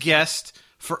next guest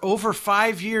for over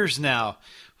 5 years now,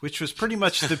 which was pretty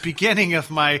much the beginning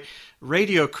of my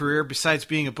radio career, besides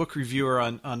being a book reviewer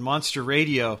on Monster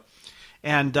Radio.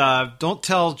 And don't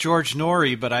tell George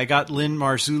Norrie, but I got Lynn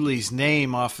Marzulli's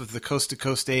name off of the Coast to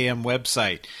Coast AM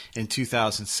website in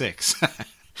 2006.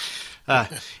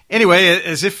 Anyway,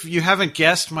 as if you haven't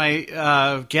guessed,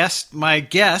 my guest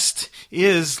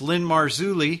is Lynn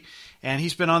Marzulli, and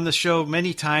he's been on the show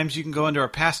many times. You can go into our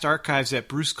past archives at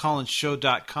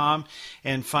brucecollinsshow.com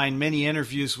and find many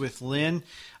interviews with Lynn.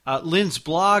 Lynn's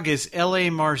blog is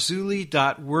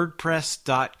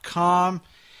lamarzulli.wordpress.com,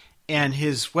 and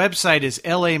his website is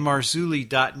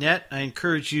lamarzulli.net. I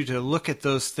encourage you to look at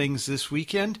those things this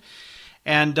weekend.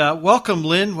 And welcome,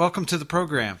 Lynn. Welcome to the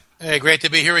program. Hey, great to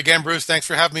be here again, Bruce. Thanks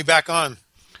for having me back on.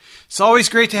 It's always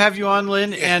great to have you on,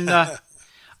 Lynn. And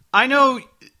I know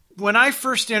when I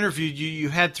first interviewed you, you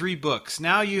had 3 books.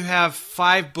 Now you have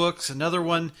 5 books, another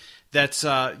one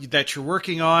that you're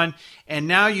working on, and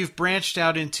now you've branched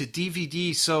out into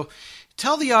DVD. So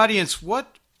tell the audience,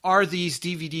 what are these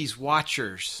DVDs,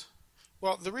 Watchers?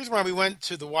 Well, the reason why we went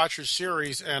to the Watchers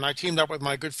series, and I teamed up with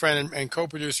my good friend and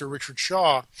co-producer Richard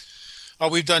Shaw,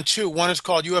 We've done two. One is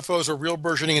called UFOs Are Real,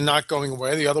 Burgeoning, and Not Going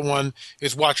Away. The other one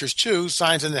is Watchers 2,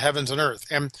 Signs in the Heavens and Earth.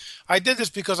 And I did this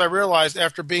because I realized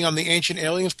after being on the Ancient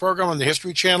Aliens program on the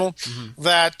History Channel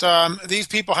that these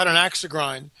people had an axe to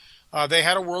grind. They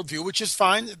had a worldview, which is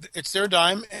fine. It's their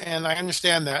dime, and I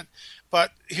understand that.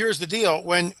 But here's the deal.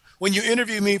 When you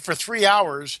interview me for 3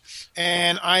 hours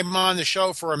and I'm on the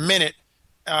show for a minute,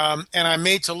 and I'm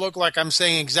made to look like I'm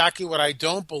saying exactly what I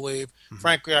don't believe,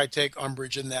 frankly, I take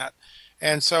umbrage in that.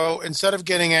 And so instead of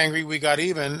getting angry, we got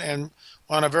even, and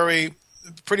on a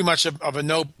pretty much of a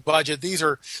no budget. These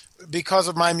are, because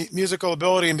of my musical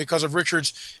ability and because of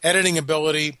Richard's editing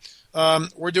ability,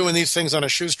 we're doing these things on a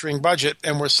shoestring budget,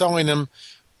 and we're selling them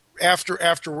after,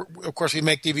 of course, we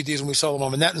make DVDs and we sell them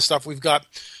on the net and stuff. We've got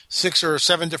 6 or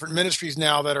 7 different ministries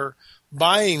now that are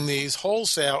buying these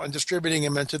wholesale and distributing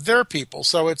them into their people.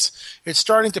 So it's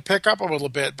starting to pick up a little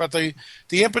bit. But the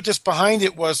impetus behind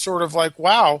it was sort of like,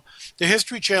 wow, the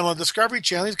History Channel and Discovery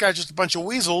Channel, these guys are just a bunch of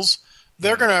weasels.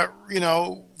 They're going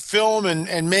to, film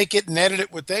and make it and edit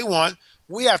it what they want.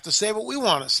 We have to say what we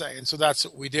want to say. And so that's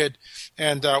what we did.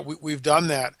 And we've done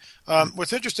that.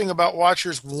 What's interesting about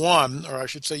Watchers 1, or I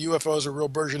should say UFOs Are Real,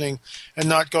 Burgeoning, and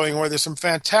Not Going Away, there's some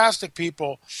fantastic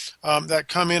people that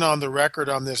come in on the record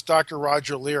on this. Dr.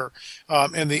 Roger Lear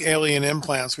and the alien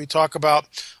implants. We talk about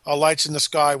lights in the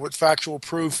sky, what factual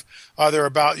proof are there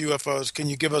about UFOs. Can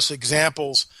you give us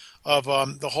examples of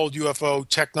the whole UFO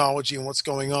technology and what's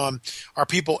going on? Are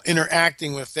people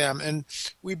interacting with them? And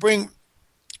we bring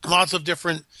lots of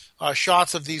different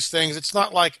shots of these things. It's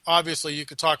not like, obviously, you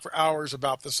could talk for hours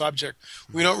about the subject.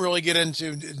 We don't really get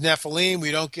into Nephilim. We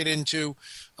don't get into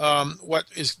what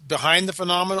is behind the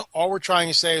phenomenon. All we're trying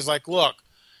to say is like, look,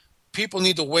 people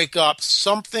need to wake up.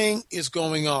 Something is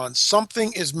going on.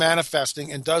 Something is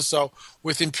manifesting and does so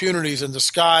with impunities in the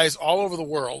skies all over the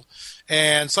world.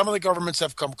 And some of the governments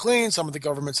have come clean. Some of the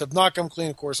governments have not come clean.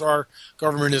 Of course, our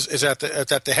government is at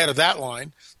the head of that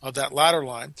line, of that latter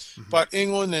line. But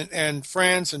England and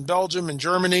France and Belgium and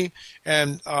Germany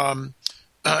and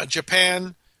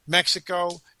Japan,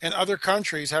 Mexico, and other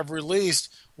countries have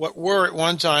released what were at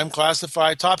one time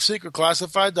classified, top secret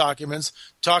classified documents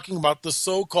talking about the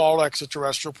so-called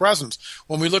extraterrestrial presence.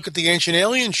 When we look at the Ancient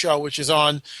Alien show, which is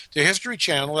on the History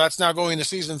Channel, that's now going to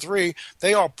season 3,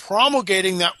 they are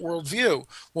promulgating that worldview.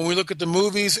 When we look at the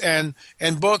movies and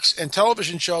books and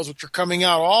television shows which are coming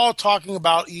out, all talking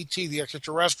about ET, the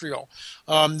extraterrestrial,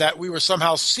 that we were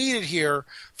somehow seeded here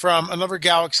from another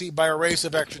galaxy by a race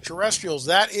of extraterrestrials.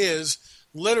 That is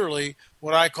literally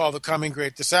what I call the coming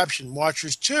great deception.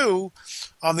 Watchers 2,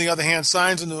 on the other hand,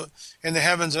 Signs in the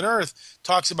Heavens and Earth,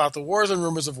 talks about the wars and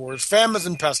rumors of wars, famines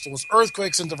and pestilence,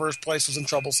 earthquakes in diverse places and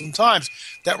troublesome times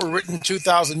that were written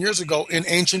 2,000 years ago in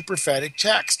ancient prophetic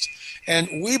texts.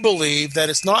 And we believe that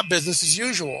it's not business as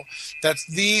usual, that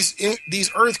these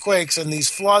earthquakes and these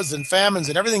floods and famines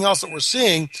and everything else that we're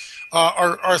seeing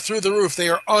are through the roof. They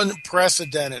are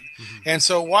unprecedented. And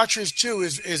so Watchers 2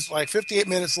 is like 58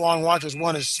 minutes long. Watchers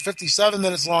 1 is 57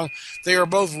 minutes long. They are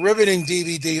both riveting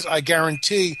DVDs. I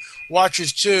guarantee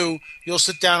Watchers 2, you'll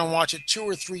sit down and watch it 2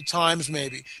 or 3 times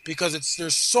maybe, because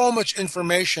there's so much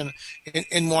information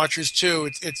in Watchers 2.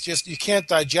 It's just, you can't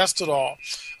digest it all.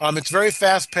 It's very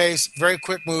fast-paced, very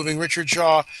quick-moving. Richard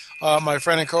Shaw, my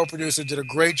friend and co-producer, did a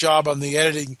great job on the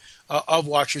editing of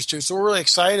Watchers 2. So we're really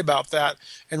excited about that.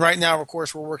 And right now, of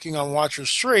course, we're working on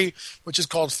Watchers 3, which is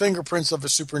called Fingerprints of the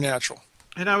Supernatural.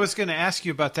 And I was going to ask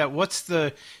you about that. What's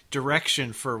the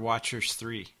direction for Watchers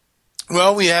 3?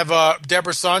 Well, we have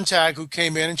Deborah Sontag, who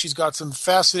came in, and she's got some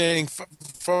fascinating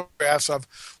photographs of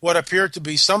what appear to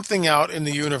be something out in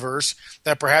the universe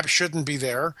that perhaps shouldn't be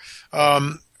there.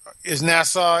 Is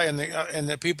NASA and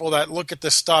the people that look at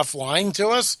this stuff lying to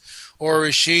us, or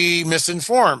is she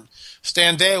misinformed?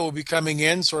 Stan Day will be coming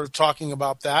in, sort of talking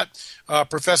about that.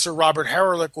 Professor Robert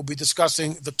Herlick will be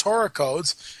discussing the Torah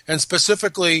codes, and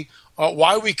specifically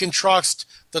why we can trust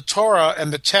the Torah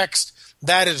and the text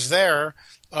that is there.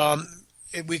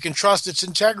 We can trust its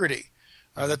integrity.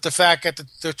 That the fact that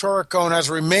the Torah code has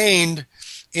remained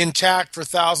intact for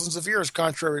thousands of years,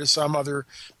 contrary to some other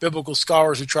biblical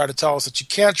scholars who try to tell us that you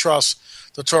can't trust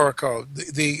the Torah code.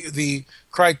 The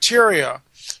criteria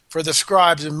for the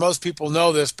scribes, and most people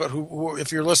know this, but who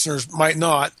if your listeners might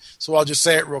not, so I'll just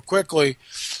say it real quickly.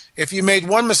 If you made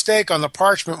one mistake on the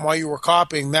parchment while you were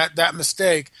copying, that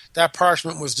mistake, that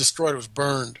parchment was destroyed, it was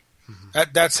burned.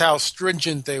 That's how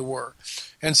stringent they were.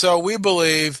 And so we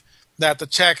believe that the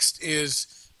text is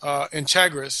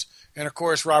integrous. And, of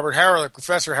course, Robert Herlick,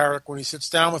 Professor Herlick, when he sits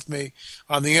down with me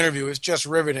on the interview, is just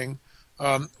riveting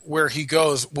where he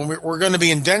goes. When we're going to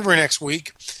be in Denver next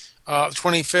week,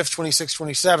 25th, 26th,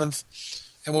 27th.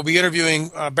 and we'll be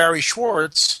interviewing Barry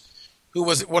Schwartz, who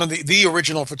was one of the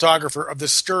original photographer of the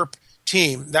STIRP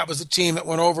team. That was the team that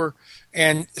went over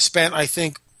and spent, I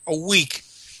think, a week,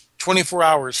 24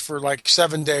 hours for like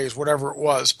 7 days, whatever it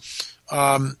was,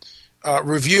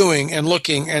 reviewing and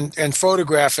looking and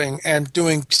photographing and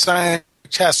doing science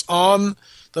tests on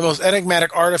the most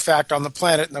enigmatic artifact on the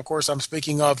planet. And, of course, I'm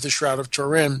speaking of the Shroud of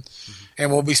Turin.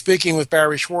 And we'll be speaking with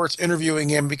Barry Schwartz, interviewing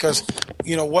him because,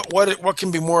 you know, what can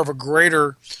be more of a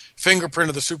greater fingerprint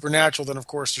of the supernatural than, of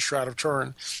course, the Shroud of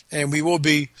Turin. And we will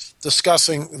be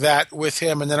discussing that with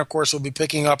him. And then, of course, we'll be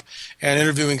picking up and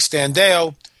interviewing Stan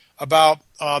Deyo about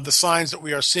the signs that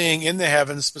we are seeing in the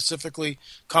heavens, specifically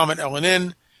Comet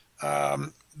Elenin,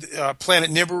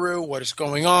 planet Nibiru, what is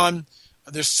going on.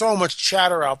 There's so much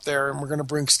chatter out there, and we're going to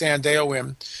bring Stan Deyo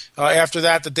in. After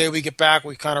that, the day we get back,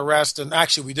 we kind of rest, and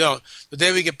actually we don't. The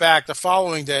day we get back, the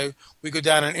following day, we go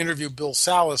down and interview Bill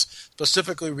Salas,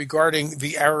 specifically regarding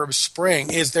the Arab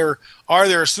Spring. Are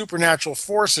there supernatural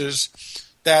forces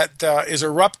that is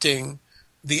erupting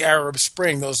the Arab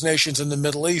Spring, those nations in the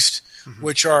Middle East,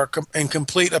 which are in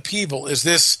complete upheaval? Is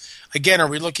this, again, are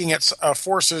we looking at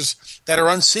forces that are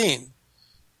unseen,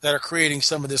 that are creating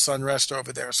some of this unrest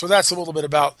over there? So that's a little bit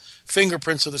about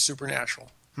fingerprints of the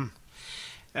supernatural.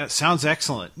 That sounds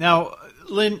excellent. Now,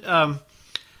 Lynn,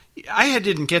 I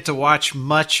didn't get to watch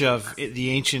much of the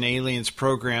Ancient Aliens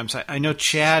programs. I know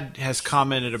Chad has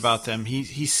commented about them.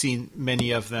 He's seen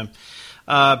many of them.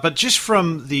 But just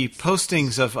from the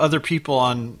postings of other people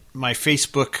on my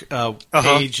Facebook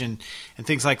page and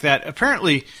things like that,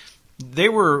 apparently they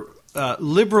were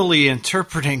liberally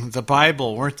interpreting the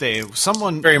Bible, weren't they?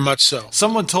 Very much so.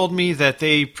 Someone told me that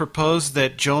they proposed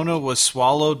that Jonah was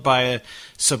swallowed by a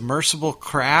submersible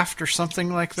craft or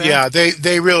something like that. Yeah,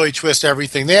 they really twist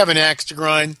everything. They have an axe to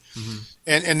grind,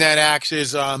 and that axe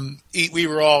is we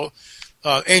were all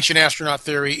ancient astronaut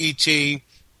theory. E.T.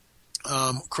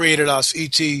 Created us.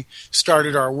 E.T.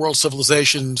 started our world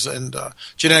civilizations and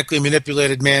genetically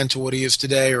manipulated man to what he is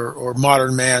today, or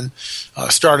modern man.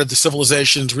 Started the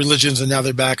civilizations, religions, and now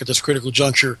they're back at this critical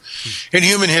juncture in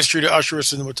human history to usher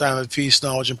us into a time of peace,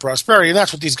 knowledge, and prosperity. And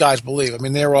that's what these guys believe. I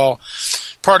mean, they're all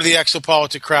part of the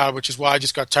exopolitic crowd, which is why I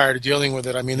just got tired of dealing with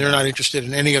it. I mean, they're not interested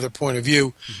in any other point of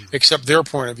view except their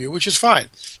point of view, which is fine.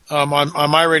 On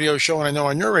my radio show, and I know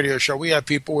on your radio show, we have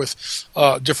people with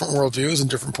different worldviews and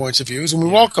different points of views, and we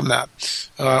welcome that.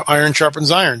 Iron sharpens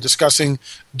iron. Discussing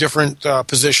different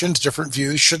positions, different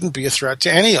views shouldn't be a threat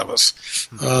to any of us.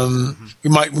 We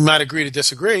might agree to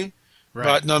disagree,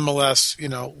 but nonetheless, you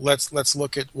know, let's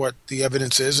look at what the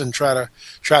evidence is and try to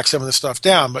track some of the stuff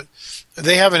down. But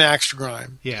they have an axe to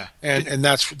grind, and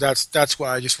that's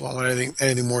why I just won't want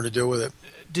anything more to do with it.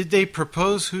 Did they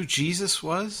propose who Jesus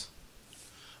was?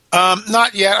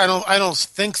 Not yet. I don't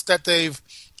think that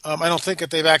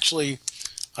they've actually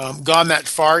gone that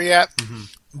far yet.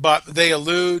 But they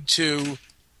allude to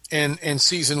in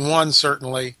season 1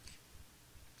 certainly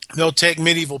they'll take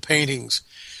medieval paintings.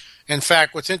 In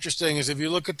fact, what's interesting is if you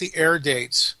look at the air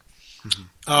dates,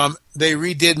 they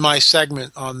redid my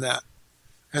segment on that,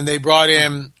 and they brought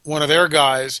in one of their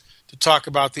guys to talk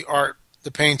about the art,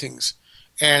 the paintings.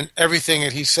 And everything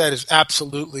that he said is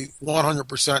absolutely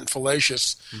 100%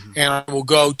 fallacious. And I will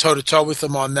go toe-to-toe with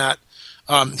him on that.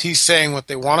 He's saying what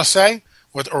they want to say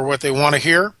or what they want to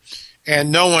hear.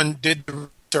 And no one did the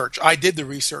research. I did the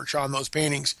research on those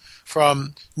paintings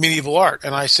from medieval art.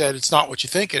 And I said, it's not what you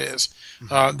think it is.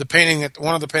 One of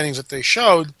the paintings that they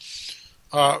showed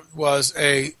was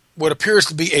what appears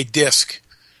to be a disc.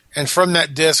 And from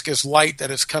that disc is light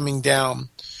that is coming down.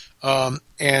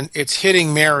 And it's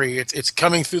hitting Mary. It's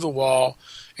coming through the wall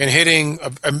and hitting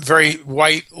a very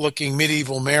white-looking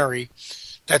medieval Mary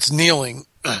that's kneeling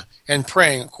and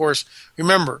praying. Of course,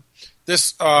 remember,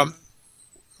 this, go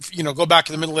back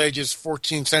to the Middle Ages,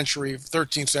 14th century,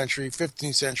 13th century,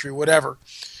 15th century, whatever.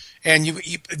 And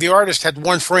the artist had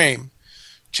one frame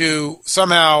to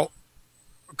somehow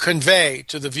convey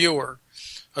to the viewer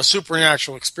a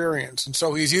supernatural experience. And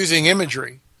so he's using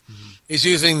imagery. He's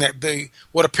using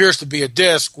what appears to be a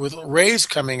disc with rays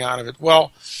coming out of it.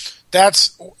 Well,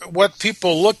 that's what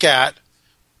people look at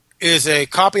is a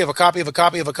copy of a copy of a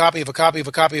copy of a copy of a copy of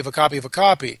a copy of a copy of a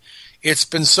copy. It's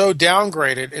been so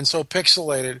downgraded and so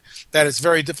pixelated that it's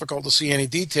very difficult to see any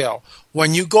detail.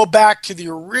 When you go back to the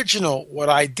original,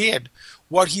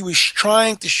 what he was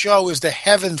trying to show is the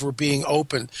heavens were being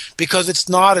opened because it's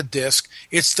not a disc,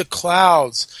 it's the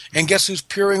clouds. And guess who's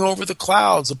peering over the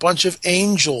clouds? A bunch of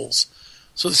angels.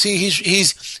 So see,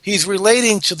 he's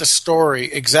relating to the story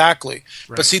exactly.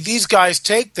 Right. But see, these guys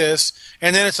take this,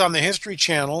 and then it's on the History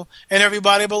Channel, and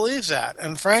everybody believes that.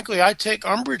 And frankly, I take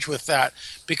umbrage with that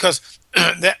because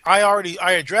that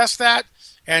I addressed that,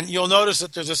 and you'll notice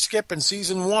that there's a skip in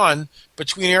season 1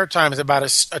 between airtime. It's about a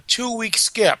 2-week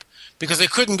skip because they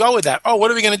couldn't go with that. Oh, what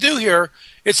are we going to do here?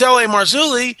 It's L.A.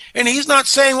 Marzulli, and he's not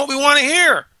saying what we want to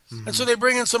hear. Mm-hmm. And so they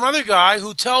bring in some other guy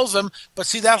who tells them, but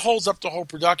see, that holds up the whole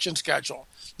production schedule.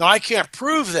 Now, I can't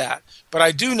prove that, but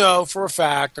I do know for a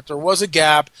fact that there was a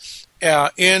gap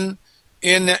in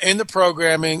the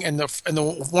programming, and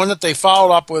the one that they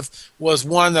followed up with was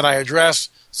one that I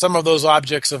addressed some of those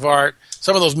objects of art,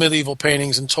 some of those medieval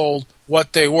paintings, and told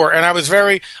what they were. And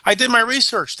I did my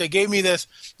research. They gave me this,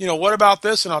 what about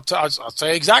this? And I'll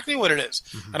say exactly what it is.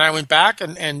 Mm-hmm. And I went back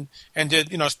and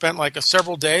did, spent like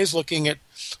several days looking at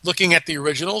the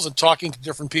originals and talking to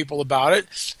different people about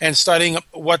it and studying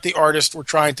what the artists were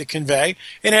trying to convey.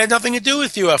 And it had nothing to do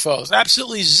with UFOs.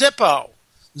 Absolutely zippo.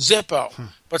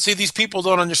 But see, these people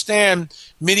don't understand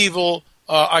medieval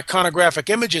iconographic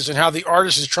images and how the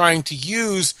artist is trying to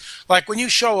use, like when you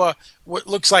show what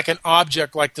looks like an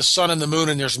object like the sun and the moon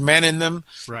and there's men in them.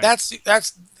 Right.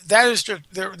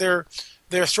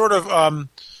 They're sort of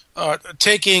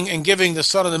taking and giving the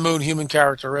sun and the moon human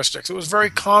characteristics. It was very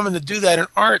common to do that in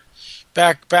art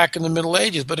back in the Middle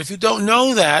Ages. But if you don't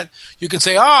know that, you can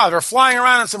say, they're flying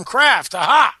around in some craft.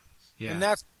 Aha! Yeah. And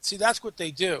that's what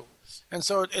they do. And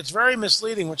so it's very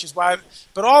misleading, which is why.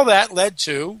 But all that led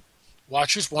to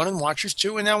Watchers 1 and Watchers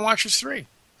 2 and now Watchers 3.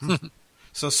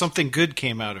 So something good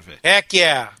came out of it. Heck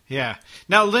yeah. Yeah.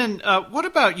 Now, Lynn, what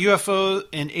about UFO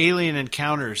and alien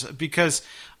encounters? Because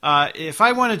if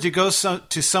I wanted to go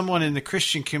to someone in the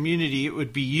Christian community, it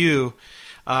would be you.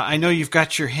 I know you've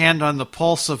got your hand on the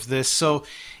pulse of this. So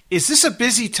is this a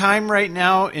busy time right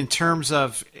now in terms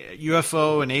of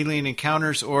UFO and alien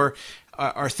encounters, or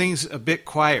are things a bit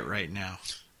quiet right now?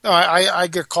 No, I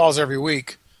get calls every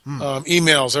week.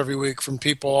 Emails every week from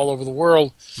people all over the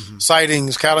world,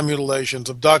 sightings, cattle mutilations,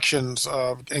 abductions,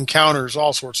 encounters,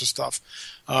 all sorts of stuff.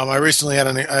 I recently had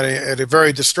a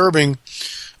very disturbing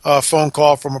phone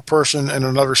call from a person in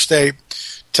another state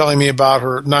telling me about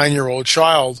her 9-year-old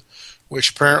child,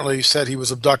 which apparently said he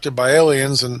was abducted by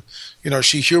aliens, and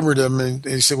she humored him, and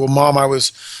he said, "Well, Mom,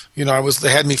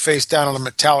 they had me face down on a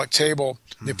metallic table,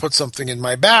 and they put something in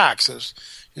my back."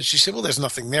 And she said, "Well, there's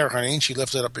nothing there, honey." And she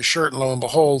lifted up his shirt, and lo and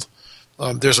behold,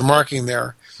 there's a marking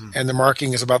there. And the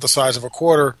marking is about the size of a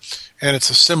quarter, and it's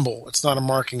a symbol. It's not a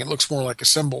marking. It looks more like a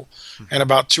symbol. And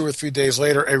about 2 or 3 days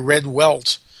later, a red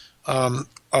welt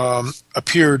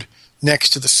appeared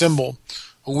next to the symbol.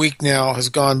 A week now has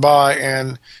gone by,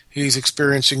 and he's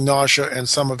experiencing nausea, and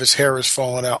some of his hair has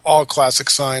fallen out. All classic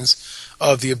signs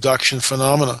of the abduction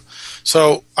phenomena.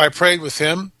 So I prayed with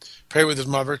him. Prayed with his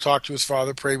mother, talked to his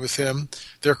father, prayed with him.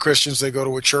 They're Christians. They go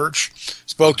to a church.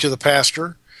 Spoke to the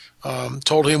pastor,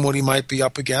 told him what he might be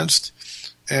up against.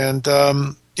 And,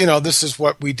 this is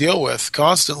what we deal with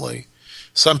constantly.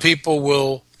 Some people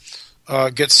will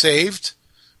get saved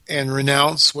and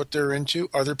renounce what they're into.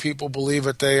 Other people believe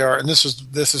that they are, and this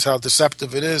is how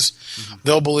deceptive it is.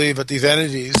 They'll believe that these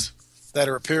entities that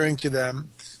are appearing to them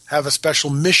have a special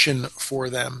mission for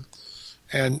them.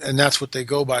 And that's what they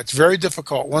go by. It's very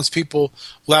difficult. Once people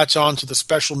latch on to the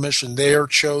special mission, they are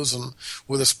chosen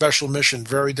with a special mission.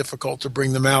 Very difficult to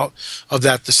bring them out of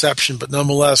that deception. But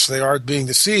nonetheless, they are being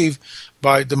deceived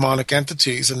by demonic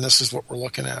entities, and this is what we're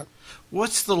looking at.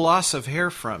 What's the loss of hair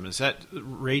from? Is that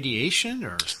radiation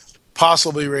or?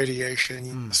 Possibly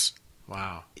radiation, yes.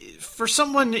 Wow. For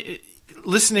someone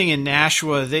listening in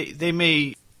Nashua, they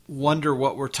may wonder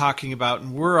what we're talking about,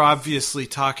 and we're obviously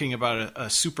talking about a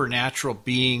supernatural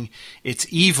being. It's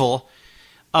evil.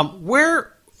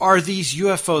 Where are these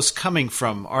UFOs coming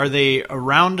from? Are they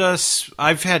around us?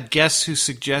 I've had guests who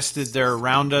suggested they're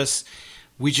around us.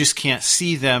 We just can't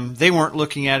see them. They weren't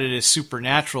looking at it as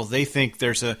supernatural. They think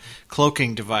there's a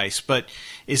cloaking device. But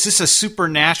is this a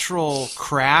supernatural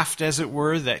craft, as it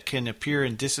were, that can appear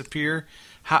and disappear?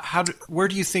 Where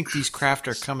do you think these craft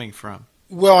are coming from?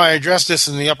 Well, I addressed this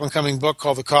in the up-and-coming book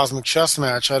called The Cosmic Chess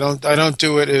Match. I don't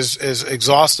do it as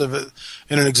exhaustive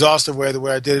in an exhaustive way the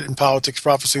way I did it in Politics,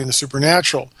 Prophecy, and the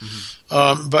Supernatural.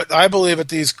 But I believe that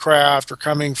these craft are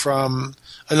coming from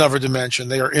another dimension.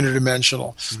 They are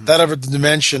interdimensional. That other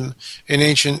dimension in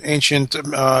ancient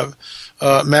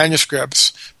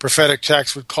manuscripts, prophetic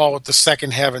texts would call it the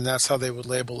second heaven. That's how they would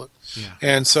label it. Yeah.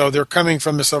 And so they're coming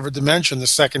from this other dimension, the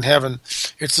second heaven.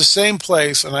 It's the same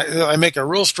place, and I make a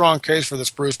real strong case for this,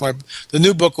 Bruce. The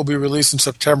new book will be released in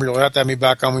September. You'll have to have me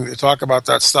back on to talk about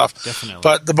that stuff. Definitely.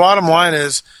 But the bottom line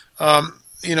is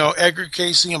Edgar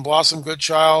Casey and Blossom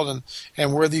Goodchild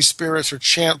and where these spirits are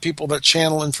people that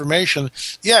channel information,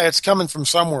 yeah, it's coming from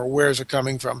somewhere. Where is it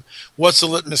coming from? What's the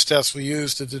litmus test we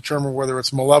use to determine whether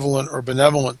it's malevolent or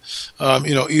benevolent,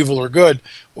 evil or good?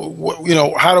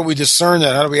 How do we discern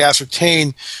that? How do we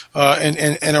ascertain?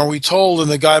 And are we told in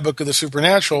the guidebook of the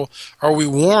supernatural, are we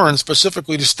warned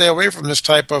specifically to stay away from this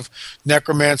type of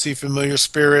necromancy, familiar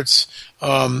spirits,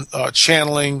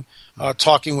 channeling,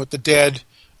 talking with the dead,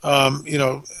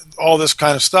 all this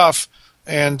kind of stuff.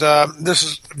 And this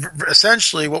is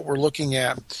essentially what we're looking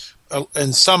at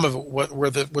in some of what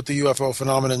the UFO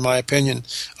phenomenon, in my opinion.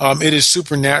 It is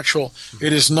supernatural.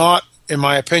 It is not, in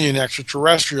my opinion,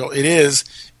 extraterrestrial. It is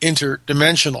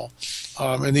interdimensional.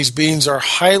 And these beings are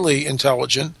highly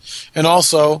intelligent and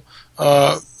also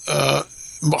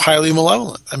highly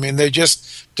malevolent. I mean, they just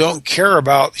don't care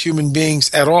about human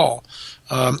beings at all.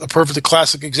 A perfect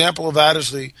classic example of that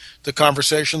is the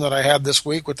conversation that I had this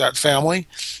week with that family,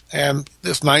 and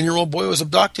this 9-year-old boy was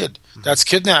abducted. That's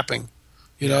kidnapping.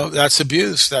 That's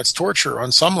abuse. That's torture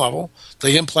on some level.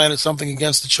 They implanted something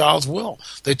against the child's will.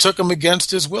 They took him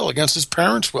against his will, against his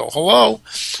parents' will. Hello?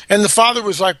 And the father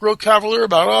was like real cavalier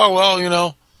about, I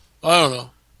don't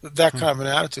know. That kind of an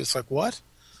attitude. It's like, what?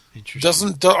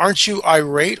 Aren't you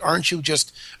irate? Aren't you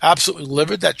just absolutely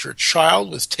livid that your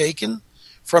child was taken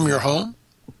from your home?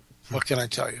 What can I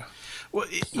tell you? Well,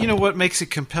 what makes it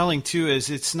compelling, too, is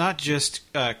it's not just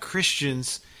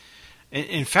Christians.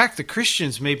 In fact, the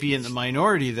Christians may be in the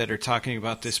minority that are talking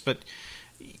about this, but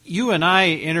you and I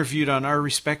interviewed on our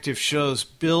respective shows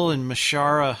Bill and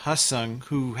Mashara Hussung,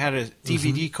 who had a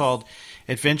DVD called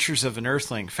Adventures of an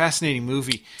Earthling. Fascinating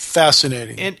movie.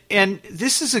 Fascinating. And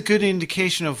this is a good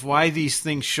indication of why these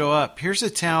things show up. Here's a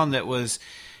town that was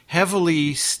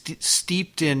heavily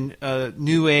steeped in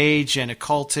New Age and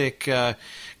occultic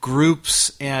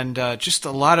groups, and just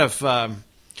a lot of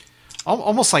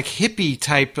almost like hippie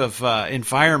type of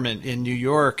environment in New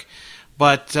York.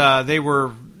 But there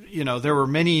were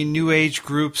many New Age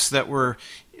groups that were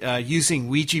using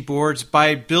Ouija boards.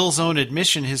 By Bill's own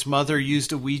admission, his mother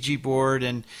used a Ouija board,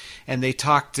 and they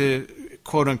talked to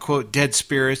quote unquote dead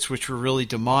spirits, which were really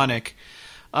demonic.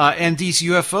 And these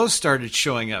UFOs started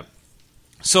showing up.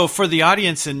 So for the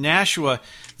audience in Nashua,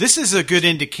 this is a good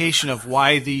indication of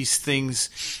why these things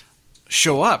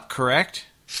show up, correct?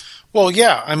 Well,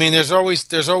 yeah. I mean, there's always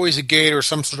a gate or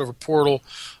some sort of a portal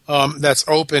that's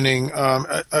opening.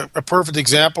 A perfect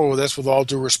example of this, with all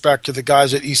due respect to the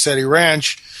guys at East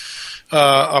Ranch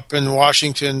up in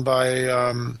Washington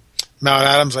by Mount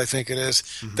Adams, I think it is.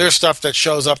 There's stuff that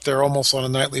shows up there almost on a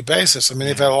nightly basis. I mean,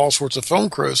 they've had all sorts of film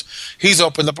crews. He's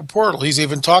opened up a portal. He's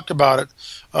even talked about it.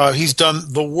 He's done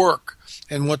the work.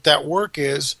 And what that work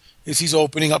is he's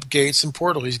opening up gates and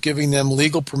portals. He's giving them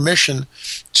legal permission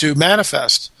to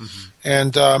manifest.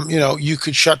 And, you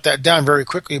could shut that down very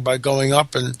quickly by going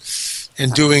up and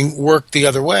doing work the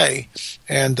other way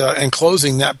and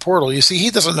closing that portal. You see, he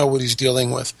doesn't know what he's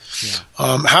dealing with.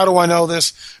 Yeah. How do I know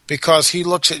this? Because he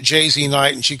looks at Jay-Z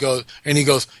Knight and he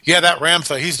goes, yeah, that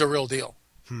Ramtha, he's the real deal.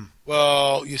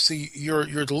 Well, you see, you're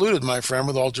deluded, my friend,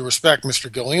 with all due respect, Mr.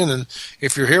 Gillian, and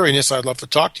if you're hearing this, I'd love to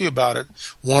talk to you about it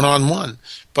one-on-one.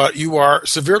 But you are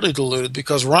severely deluded,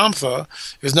 because Ramtha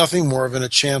is nothing more than a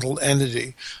channeled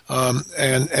entity. And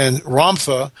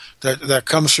Ramtha, that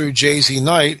comes through Jay-Z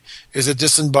Knight, is a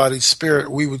disembodied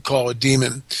spirit we would call a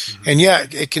demon. And yeah,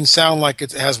 it can sound like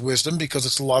it has wisdom because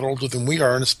it's a lot older than we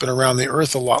are and it's been around the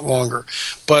earth a lot longer.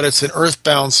 But it's an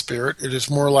earthbound spirit. It is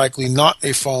more likely not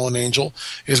a fallen angel.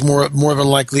 It is more than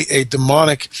likely a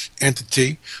demonic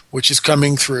entity which is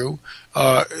coming through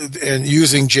and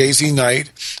using Jay-Z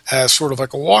Knight as sort of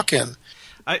like a walk-in.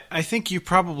 I think you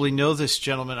probably know this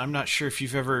gentleman. I'm not sure if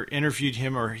you've ever interviewed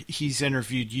him or he's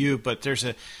interviewed you, but there's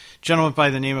a gentleman by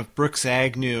the name of Brooks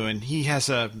Agnew, and he has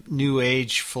a New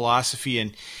Age philosophy,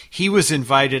 and he was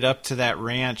invited up to that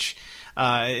ranch.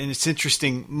 And it's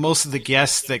interesting, most of the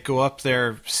guests that go up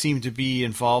there seem to be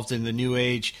involved in the New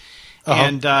Age.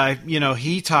 And,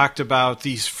 he talked about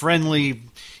these friendly,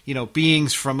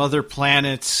 beings from other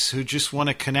planets who just want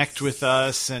to connect with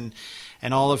us and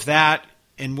all of that.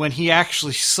 And when he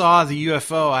actually saw the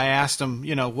UFO, I asked him,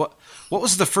 what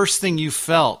was the first thing you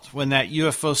felt when that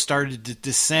UFO started to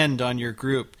descend on your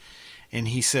group? And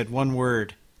he said one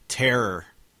word: terror.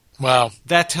 Wow.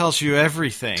 That tells you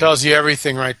everything. Tells you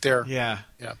everything right there. Yeah.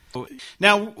 Yeah.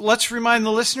 Now, let's remind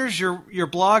the listeners, your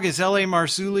blog is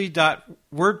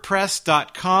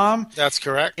lamarzulli.wordpress.com. That's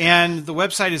correct. And the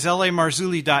website is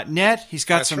lamarzulli.net. He's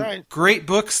got some great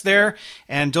books there.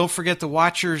 And don't forget the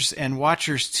Watchers and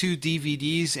Watchers 2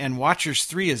 DVDs, and Watchers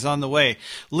 3 is on the way.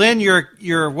 Lynn,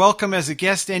 you're welcome as a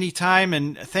guest anytime,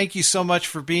 and thank you so much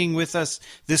for being with us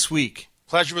this week.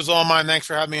 Pleasure was all mine. Thanks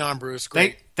for having me on, Bruce.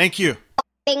 Great. Thank you.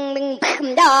 What's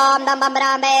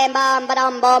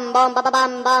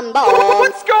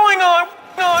going on?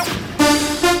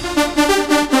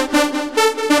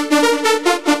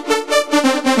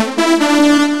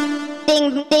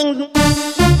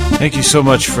 Thank you so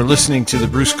much for listening to the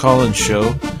Bruce Collins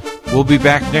Show. We'll be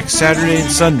back next Saturday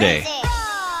and Sunday.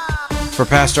 For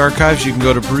past archives, you can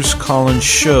go to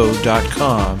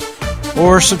brucecollinsshow.com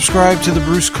or subscribe to the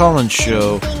Bruce Collins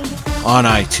Show on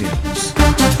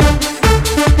iTunes.